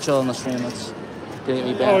wow, I can't show on the stream. That's getting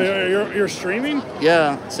me banned. Oh, you're streaming?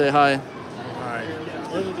 Yeah, say hi. Hi.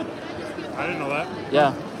 I didn't know that.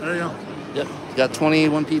 Yeah. There you go. Yep, got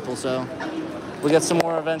 21 people, so we get some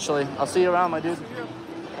more eventually. I'll see you around, my dude.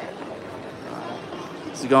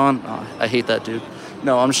 Is he gone? Oh, I hate that dude.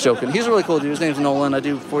 No, I'm just joking. He's a really cool dude. His name's Nolan. I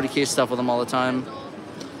do 40K stuff with him all the time.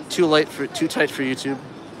 Too tight for YouTube.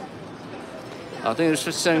 I think there's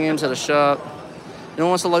 57 games at a shop. No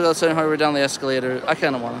one wants to lug out Saturn hardware down the escalator. I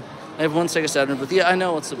kind of want to. I have one Sega Saturn, but yeah, I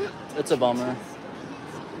know it's a bummer.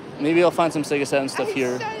 Maybe I'll find some Sega Saturn stuff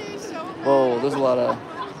here. Whoa, there's a lot of.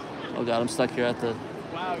 Oh god, I'm stuck here at the.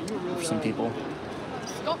 For some people.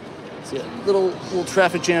 See a little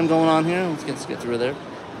traffic jam going on here. Let's get through there.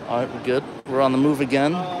 All right, we're good. We're on the move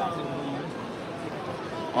again.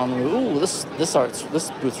 On the move. Ooh, this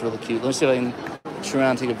booth's really cute. Let me see if I can turn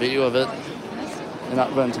around and take a video of it and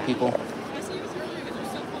not run into people.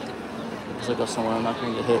 As I go somewhere, I'm not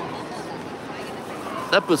going to get hit.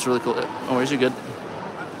 That booth's really cool. Oh, where's you good?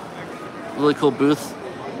 Really cool booth.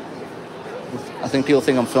 I think people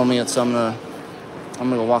think I'm filming it, so I'm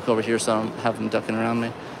gonna walk over here so I don't have them ducking around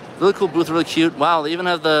me. Really cool booth, really cute. Wow, they even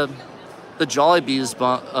have the Jollibees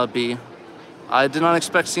bee. I did not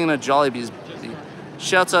expect seeing a Jollibees bee.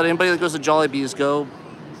 Shouts out anybody that goes to Jollibees, go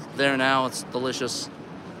there now. It's delicious.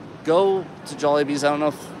 Go to Jollibees. I don't know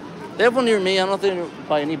if they have one near me. I don't know if they're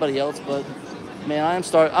by anybody else, but man, I am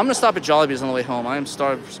starved. I'm gonna stop at Jollibees on the way home. I am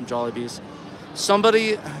starved for some Jollibees.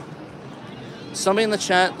 Somebody in the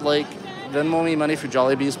chat, like, Venmo me money for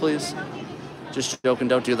Jollibees, please. Just joking,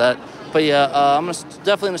 don't do that. But yeah, I'm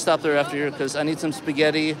definitely gonna stop there after here because I need some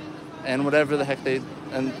spaghetti and whatever the heck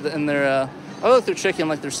and their I like their chicken,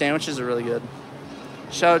 like their sandwiches are really good.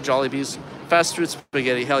 Shout out Jollibees. Fast food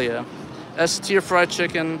spaghetti, hell yeah. S tier fried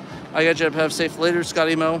chicken. I got you to have safe later,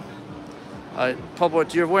 Scotty Mo. Paul,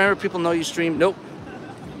 do you wherever people know you stream? Nope.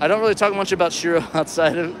 I don't really talk much about Shiro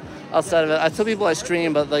outside of it. I tell people I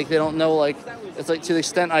stream, but like they don't know, like it's like to the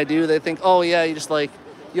extent I do, they think, oh yeah, you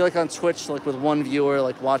like on Twitch like with one viewer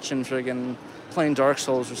like watching friggin' playing Dark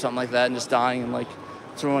Souls or something like that and just dying and like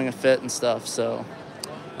throwing a fit and stuff. So,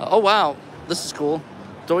 oh wow, this is cool.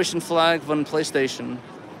 Deutschen Flag von PlayStation.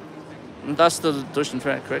 Das ist der Deutschen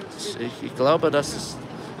Flag, correct? Ich glaube, das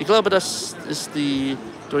ist die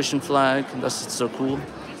Deutschen Flag. Das ist so cool.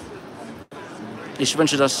 Ich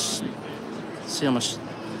wünsche das. See how much.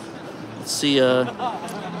 Let's see.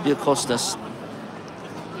 Wie kostet das?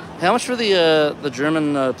 How much for the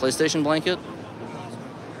German PlayStation blanket?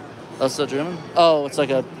 That's the German. Oh, it's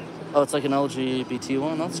like an LGBT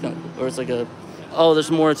one. That's kind of, or it's like a. Oh,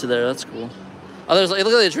 there's more to there. That's cool. Oh, there's like,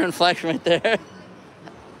 look at the German flag right there.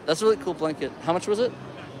 That's a really cool blanket. How much was it?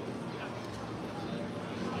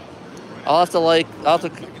 I'll have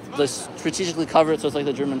to strategically cover it so it's like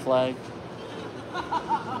the German flag.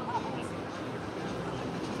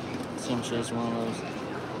 Essentially, it's one of those.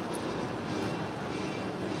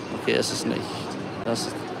 Okay, es ist nicht. Das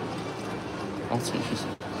ist auch ziemlich.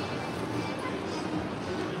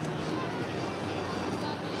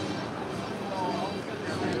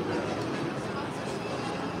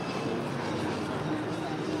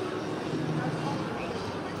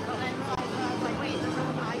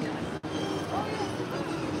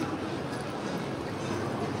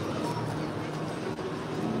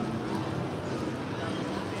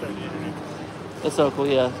 It's so cool,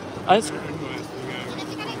 yeah.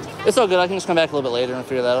 It's all good. I can just come back a little bit later and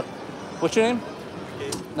figure that out. What's your name?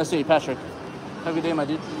 Nice to meet you, Patrick. Have a good day, my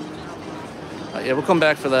dude. Yeah, we'll come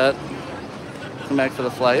back for that. Come back for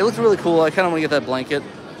the flag. It looks really cool. I kind of want to get that blanket.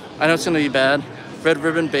 I know it's going to be bad. Red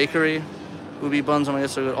Ribbon Bakery. Ubi buns on my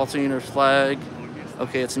alternate flag.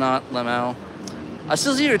 Okay, it's not. Lemao. I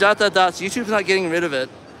still see your ... YouTube's not getting rid of it.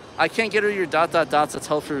 I can't get rid of your ... That's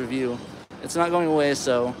held for review. It's not going away,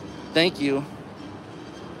 so thank you.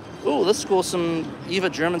 Ooh, this is cool. Some Eva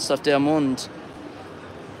German stuff. Der Mund.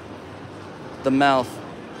 The mouth.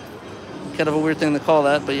 Kind of a weird thing to call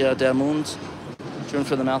that, but yeah, Der Mund. German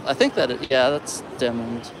for the mouth. I think yeah, that's Der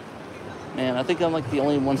Mund. Man, I think I'm like the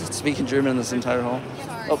only one speaking German in this entire hall.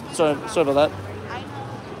 Oh, sorry about that.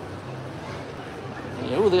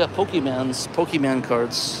 Yeah, ooh, they got Pokemon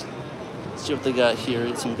cards. Let's see what they got here.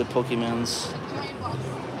 Get some good Pokemons.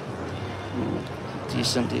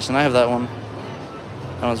 Decent. I have that one.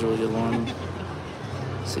 That one's a really good one.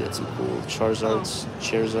 See, that's some cool Charizards.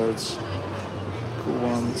 Cool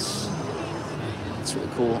ones. That's really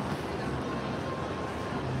cool.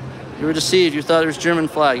 You were deceived. You thought it was German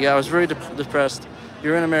flag. Yeah, I was very depressed.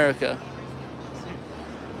 You're in America.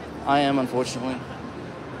 I am, unfortunately.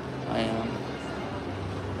 I am.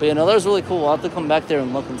 But yeah, no, that was really cool. I'll have to come back there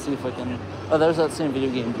and look and see if I can... Oh, there's that same video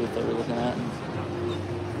game booth that we're looking at.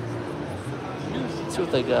 Let's see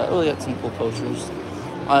what they got. Oh, they got some cool posters.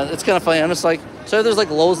 It's kind of funny. I'm just like... So there's like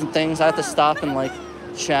lulls and things. I have to stop and like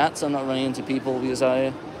chat so I'm not running into people because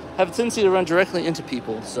I have a tendency to run directly into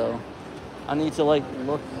people. So I need to like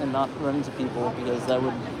look and not run into people because that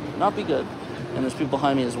would not be good. And there's people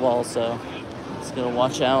behind me as well, so just gonna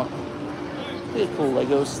watch out. They have cool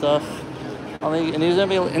Lego stuff. And there's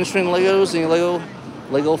anybody interested in Legos? Any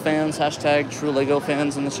Lego fans? Hashtag true Lego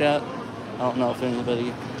fans in the chat. I don't know if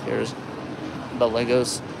anybody cares about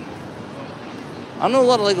Legos. I don't know a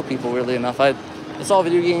lot of Lego people, weirdly enough. It's all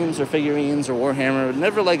video games or figurines or Warhammer,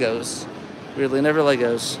 never Legos. Weirdly, never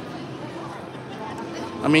Legos.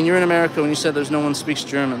 I mean, you're in America when you said there's no one who speaks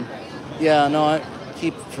German. Yeah, no, I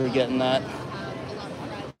keep forgetting that.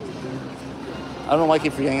 I don't know why I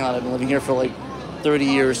keep forgetting that. I've been living here for like 30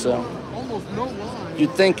 years, so.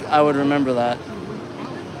 You'd think I would remember that.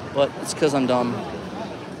 But it's because I'm dumb.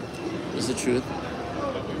 Is the truth.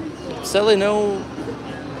 Sadly, no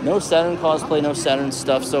Saturn cosplay, no Saturn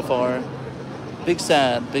stuff so far. Big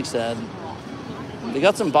sad, big sad. They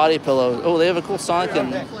got some body pillows. Oh, they have a cool Sonic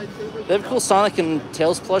and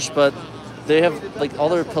Tails plush, but they have like all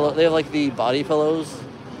their pillow. They have like the body pillows,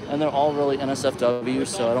 and they're all really NSFW.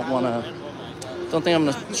 So I don't think I'm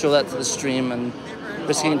gonna show that to the stream and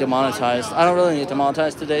risk getting demonetized. I don't really get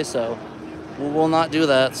demonetized today, so we'll not do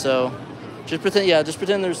that. So just pretend. Yeah, just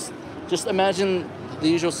pretend there's. Just imagine the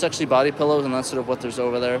usual sexy body pillows, and that's sort of what there's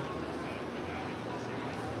over there.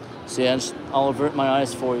 So yeah, I'll avert my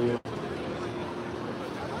eyes for you.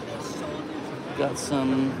 Got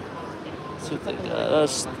some. Let's see what they got.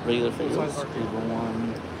 That's regular faces. People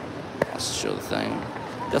one. Let's show the thing.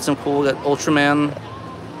 Got some cool. Got Ultraman.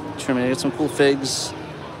 Got some cool figs.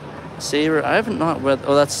 Saber. I haven't not read.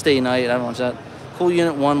 Oh, that's Stay Night. I haven't watched that. Cool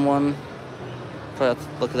Unit 1. Probably have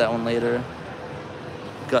to look at that one later.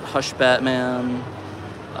 Got Hush Batman.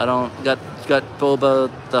 Got Boba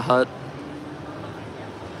the Hutt.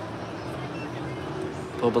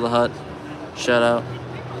 Boba the Hutt. Shout out.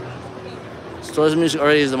 Stores of music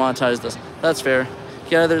already demonetized us. That's fair.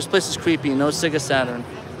 Yeah, this place is creepy. No SEGA Saturn.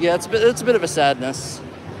 Yeah, it's a bit of a sadness.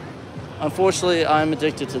 Unfortunately, I'm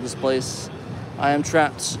addicted to this place. I am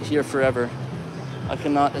trapped here forever. I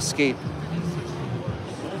cannot escape.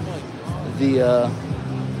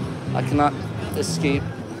 I cannot escape.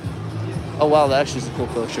 Oh wow, that actually is a cool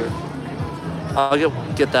picture.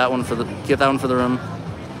 I'll get that one for the room.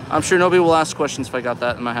 I'm sure nobody will ask questions if I got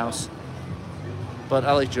that in my house. But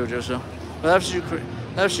I like JoJo, so. But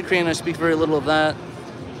that's Ukrainian. I speak very little of that.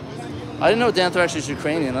 I didn't know Danthrax is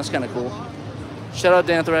Ukrainian. That's kind of cool. Shout out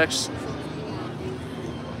Danthrax.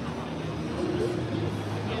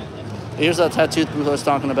 Here's that tattoo booth I was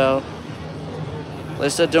talking about. Like I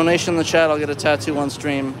said, donation in the chat. I'll get a tattoo on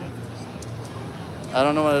stream. I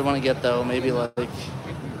don't know what I want to get though. Maybe one of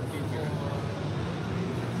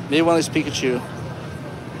these Pikachu.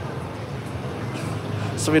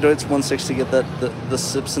 Somebody donates 160 to get the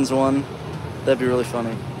Simpsons one. That'd be really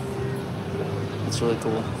funny. It's really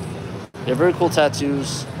cool. Yeah, very cool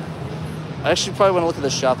tattoos. I actually probably want to look at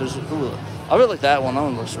this shop. I really like that one. That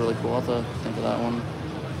one looks really cool. I'll have to think of that one.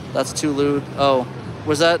 That's too lewd. Oh,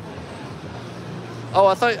 was that? Oh,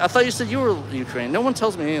 I thought you said you were Ukrainian. No one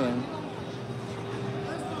tells me anything.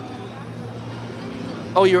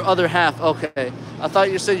 Oh, your other half. Okay, I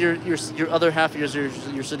thought you said your other half is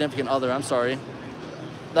your significant other. I'm sorry.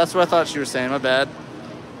 That's what I thought you were saying. My bad.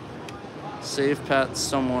 Save Pat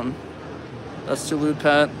someone. That's too lewd,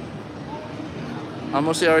 Pat. I'm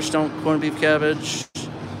mostly Irish. Don't corned beef cabbage.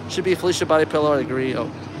 Should be Felicia body pillow. I agree. Oh,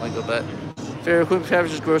 I go bet. Fair. Corned beef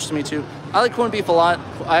cabbage is gross to me too. I like corned beef a lot.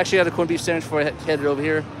 I actually had a corned beef sandwich before I headed over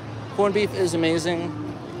here. Corned beef is amazing.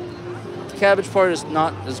 The cabbage part is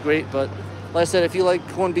not as great, but like I said, if you like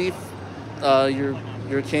corned beef, you're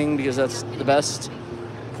a king because that's the best.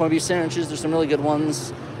 Corned beef sandwiches, there's some really good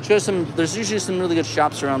ones. There's usually some really good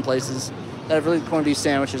shops around places that have really good corned beef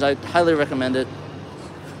sandwiches. I highly recommend it.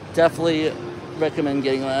 Definitely recommend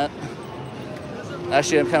getting that.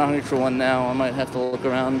 Actually, I'm kind of hungry for one now. I might have to look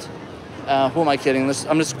around. Who am I kidding?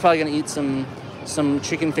 I'm just probably gonna eat some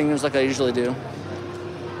chicken fingers like I usually do.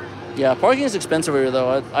 Yeah, parking is expensive here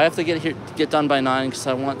though. I have to get done by 9 because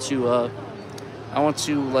I want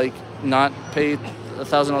to like not pay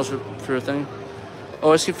 $1,000 for a thing. Oh,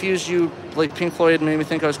 I was confused. You like Pink Floyd made me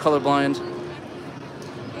think I was colorblind.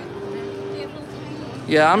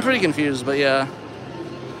 Yeah, I'm pretty confused, but yeah.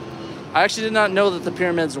 I actually did not know that the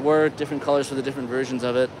pyramids were different colors for the different versions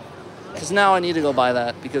of it. Because now I need to go buy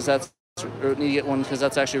that because that's or need to get one because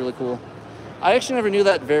that's actually really cool. I actually never knew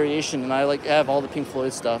that variation, and I like have all the Pink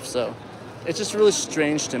Floyd stuff, so it's just really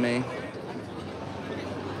strange to me.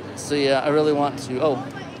 So yeah, I really want to. Oh,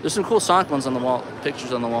 there's some cool Sonic ones on the wall,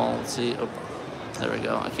 pictures on the wall. Let's see. Oh, there we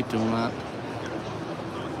go. I keep doing that.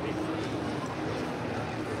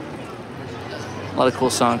 A lot of cool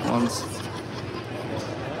Sonic ones.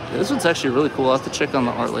 Yeah, this one's actually really cool. I'll have to check on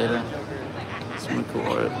the art later. Some really cool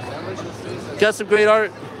art. Got some great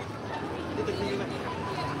art.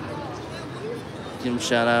 Give him a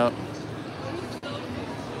shout out.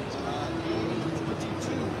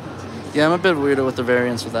 Yeah, I'm a bit weirdo with the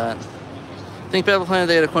variants with that. I think Babylon Planet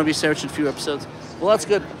they had a corned beef sandwich in a few episodes. Well, that's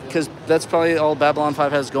good, because that's probably all Babylon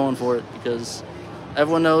 5 has going for it, because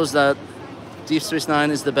everyone knows that Deep Space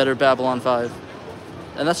Nine is the better Babylon 5.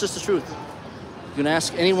 And that's just the truth. You can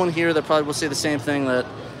ask anyone here that probably will say the same thing, that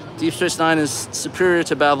Deep Space Nine is superior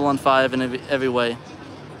to Babylon 5 in every way.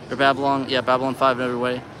 Or Babylon 5 in every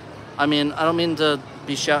way. I mean, I don't mean to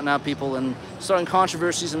be shouting out people and starting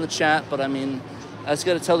controversies in the chat, but I mean, I just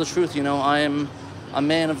got to tell the truth, you know. I am a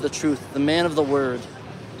man of the truth, the man of the word.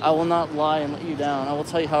 I will not lie and let you down. I will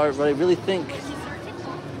tell you what I really think.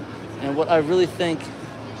 And what I really think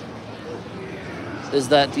is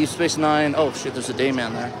that Deep Space Nine... Oh, shit, there's a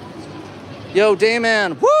Dayman there. Yo,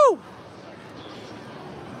 Dayman! Woo!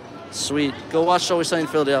 Sweet. Go watch Always Sunny in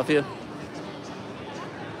Philadelphia.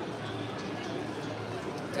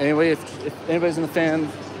 Anyway, if anybody's in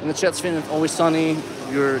the chat's fan of Always Sunny,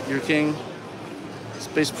 you're king.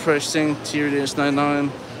 Space Pricing, Tier Dash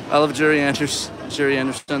 99. I love Jerry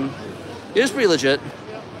Anderson. It is pretty legit.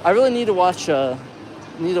 I really need to watch the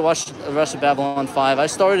rest of Babylon 5. I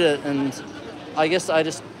started it, and I guess I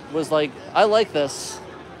just was like, I like this,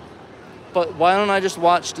 but why don't I just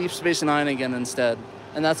watch Deep Space Nine again instead?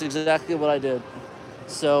 And that's exactly what I did.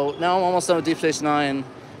 So now I'm almost done with Deep Space Nine,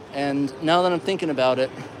 and now that I'm thinking about it,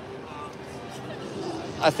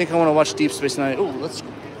 I think I want to watch Deep Space Nine. Oh,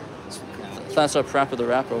 that's our Prapper the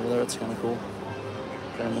Rapper over there. That's kind of cool.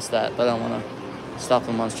 Kind of missed that, but I don't want to stop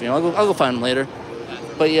them on stream. I'll go find them later.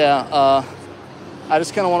 But yeah, I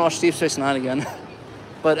just kind of want to watch Deep Space Nine again.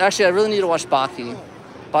 But actually, I really need to watch Baki.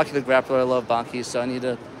 Baki the Grappler. I love Baki, so I need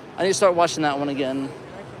to start watching that one again.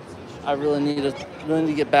 I really need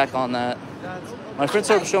to get back on that. My friends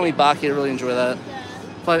started showing me Baki. I really enjoy that.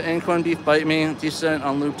 5 and corned beef bite me. Decent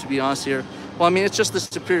on loop, to be honest here. Well, I mean, it's just the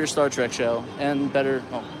superior Star Trek show and better.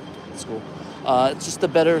 Oh, it's cool. It's just a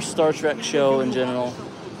better Star Trek show in general.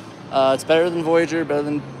 It's better than Voyager, better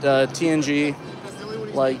than TNG.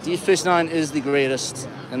 Like, Deep Space Nine is the greatest,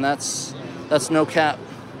 and that's no cap.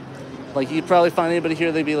 Like, you could probably find anybody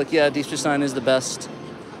here, they'd be like, yeah, Deep Space Nine is the best,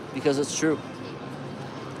 because it's true.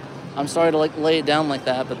 I'm sorry to like lay it down like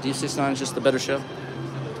that, but Deep Space Nine is just the better show.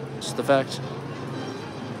 It's just the fact.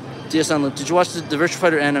 DS9 Loop. Did you watch the Virtua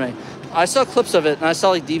Fighter anime? I saw clips of it, and I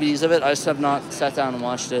saw like DVDs of it. I just have not sat down and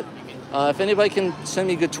watched it. If anybody can send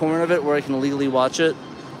me a good torrent of it where I can legally watch it,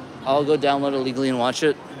 I'll go download it legally and watch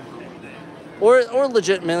it. Or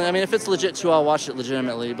legitimately. I mean, if it's legit too, I'll watch it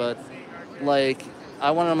legitimately. But like,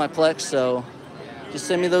 I want it on my Plex, so just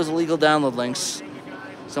send me those illegal download links.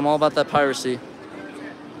 So I'm all about that piracy.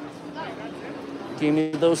 Give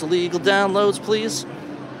me those illegal downloads, please.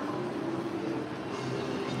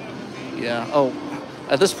 Yeah. Oh,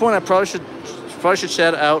 at this point, I probably should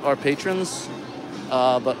shout out our patrons,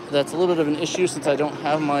 but that's a little bit of an issue since I don't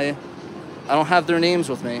have their names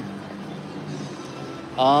with me.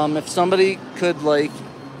 If somebody could like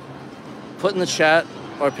put in the chat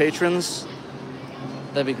our patrons,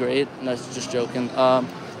 that'd be great. No, just joking.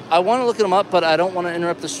 I want to look them up, but I don't want to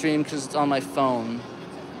interrupt the stream because it's on my phone,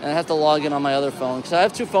 and I have to log in on my other phone because I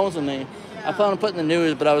have two phones with me. I plan on putting the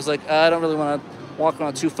news, but I was like, I don't really want to walk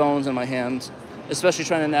around with two phones in my hand, especially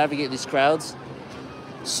trying to navigate these crowds.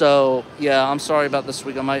 So yeah, I'm sorry about this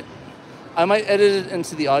week. I might edit it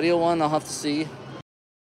into the audio one. I'll have to see. I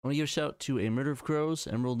want to give a shout out to A Murder of Crows,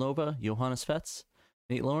 Emerald Nova, Johannes Fetz,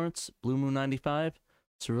 Nate Lawrence, Blue Moon 95,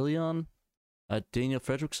 Cerillion, Daniel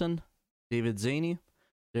Fredrickson, David Zaney,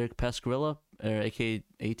 Derek Pascarella, aka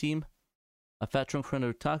A-Team, a Fat Drunk Friend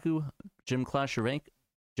of Taku, Jim Clash Rank,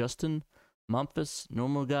 Justin, Momphis,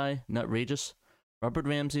 Normal Guy, Nutrageous, Robert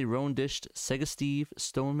Ramsey, Roan Dished, Sega Steve,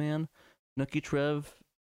 Stoneman, Nookie Trev,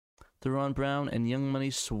 Theron Brown, and Young Money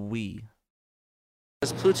Swee.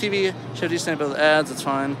 It's Blue TV, show decent about the ads, it's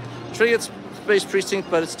fine. Try to get Space Precinct,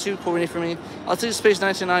 but it's too corny for me. I'll take Space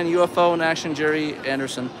 99, UFO, and Action Jerry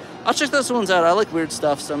Anderson. I'll check those ones out. I like weird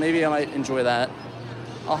stuff, so maybe I might enjoy that.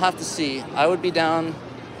 I'll have to see. I would be down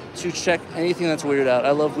to check anything that's weird out.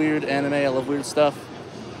 I love weird anime, I love weird stuff.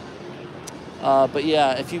 But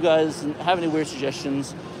yeah, if you guys have any weird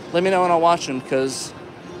suggestions, let me know and I'll watch them because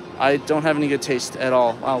I don't have any good taste at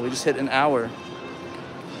all. Wow, we just hit an hour.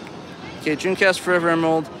 Okay, Dreamcast Forever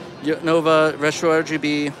Emerald, Nova, Retro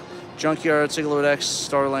RGB, Junkyard, SEGA Lord X,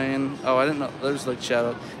 Starlane. Oh, I didn't know. There's like shout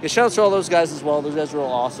out. Yeah, shout out to all those guys as well. Those guys are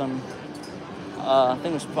all awesome. I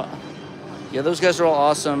think it was. Yeah, those guys are all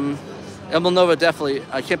awesome. Emerald Nova, definitely.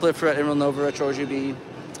 I can't believe I forgot Emerald Nova, Retro RGB.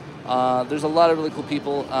 There's a lot of really cool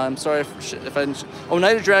people. I'm sorry if I didn't. Oh,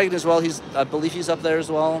 Night of Dragon as well. I believe he's up there as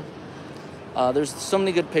well. There's so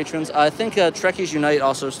many good patrons. I think Trekkies Unite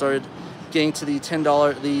also started getting to the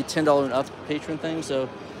 $10 and up patron thing. So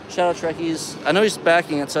shout out Trekkies. I know he's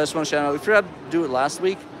backing it, so I just want to shout out. We forgot to do it last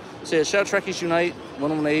week. So yeah, shout out Trekkies Unite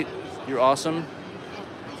 118. You're awesome.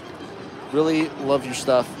 Really love your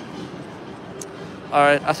stuff. All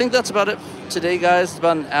right, I think that's about it today, guys. It's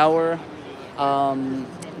about an hour.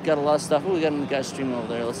 Got a lot of stuff. Oh, we got a guy streaming over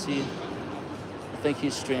there. Let's see. I think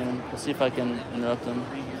he's streaming. Let's see if I can interrupt him.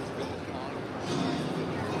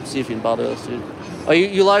 See if he can bother us, dude. Oh,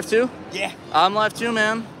 you live too? Yeah. I'm live too,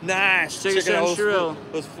 man. Nice. Check it out, Shiro.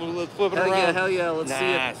 Let's flip it Hell around. yeah, hell yeah. Let's see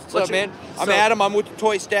it. What's up, man? I'm Adam. I'm with the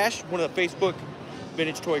Toy Stash, one of the Facebook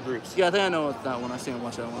vintage toy groups. Yeah, I think I know that one. I seen him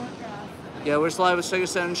watch that one. Yeah, we're just live with SEGA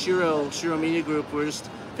Saturn Shiro Media Group. We're just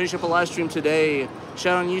finishing up a live stream today.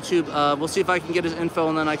 Shout out on YouTube. We'll see if I can get his info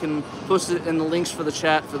and then I can post it in the links for the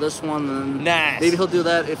chat for this one. And nice. Maybe he'll do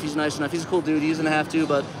that if he's nice enough. He's a cool dude. He doesn't have to,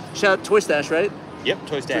 but shout out Toy Stash, right? Yep,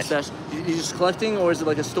 Toy Stash. Toy Stash. You just collecting, or is it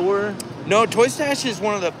like a store? No, Toy Stash is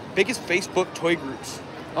one of the biggest Facebook toy groups.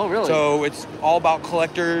 Oh, really? So it's all about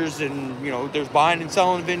collectors, and you know, there's buying and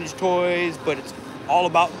selling vintage toys, but it's all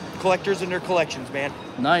about collectors and their collections, man.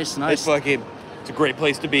 Nice. It's a great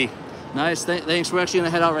place to be. Nice. Thanks. We're actually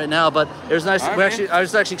gonna head out right now, but it was nice. All right, I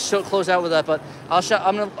was actually so close out with that, but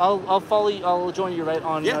I'll follow you. I'll join you right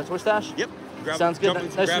on Toy Stash. Yep. Sounds good.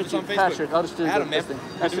 Nice to meet you, Patrick. I'll just do Adam, this man.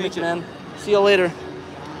 thing. Nice to meet you, man. See you later.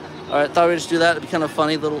 All right, thought we'd just do that. It'd be kind of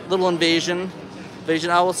funny, little invasion.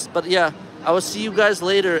 I will see you guys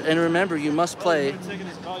later. And remember, you must play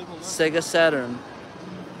SEGA Saturn.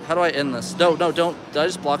 How do I end this? No, don't. Did I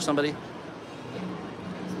just block somebody?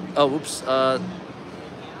 Oh, oops.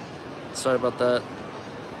 Sorry about that.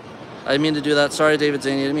 I didn't mean to do that. Sorry, David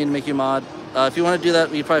Zaney. I didn't mean to make you mod. If you want to do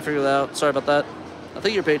that, you probably figure that out. Sorry about that. I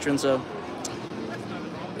think you're a patron, so.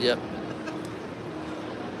 Yep.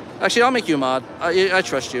 Actually, I'll make you a mod. I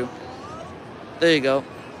trust you. There you go.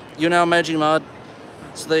 You're now managing mod.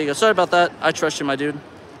 So there you go. Sorry about that. I trust you, my dude.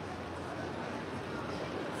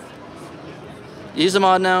 He's a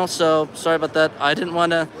mod now, so sorry about that. I didn't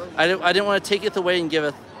want to take it away and give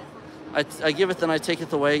it. I give it, then I take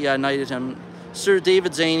it away. Yeah, I knighted him. Sir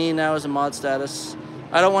David Zaney now is a mod status.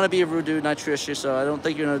 I don't want to be a rude dude, and I trust you, so I don't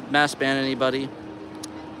think you're going to mass ban anybody.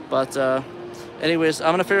 But anyways, I'm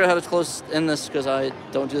going to figure out how to end this because I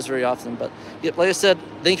don't do this very often. But yeah, like I said,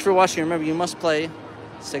 thank you for watching. Remember, you must play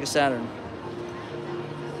SEGA Saturn.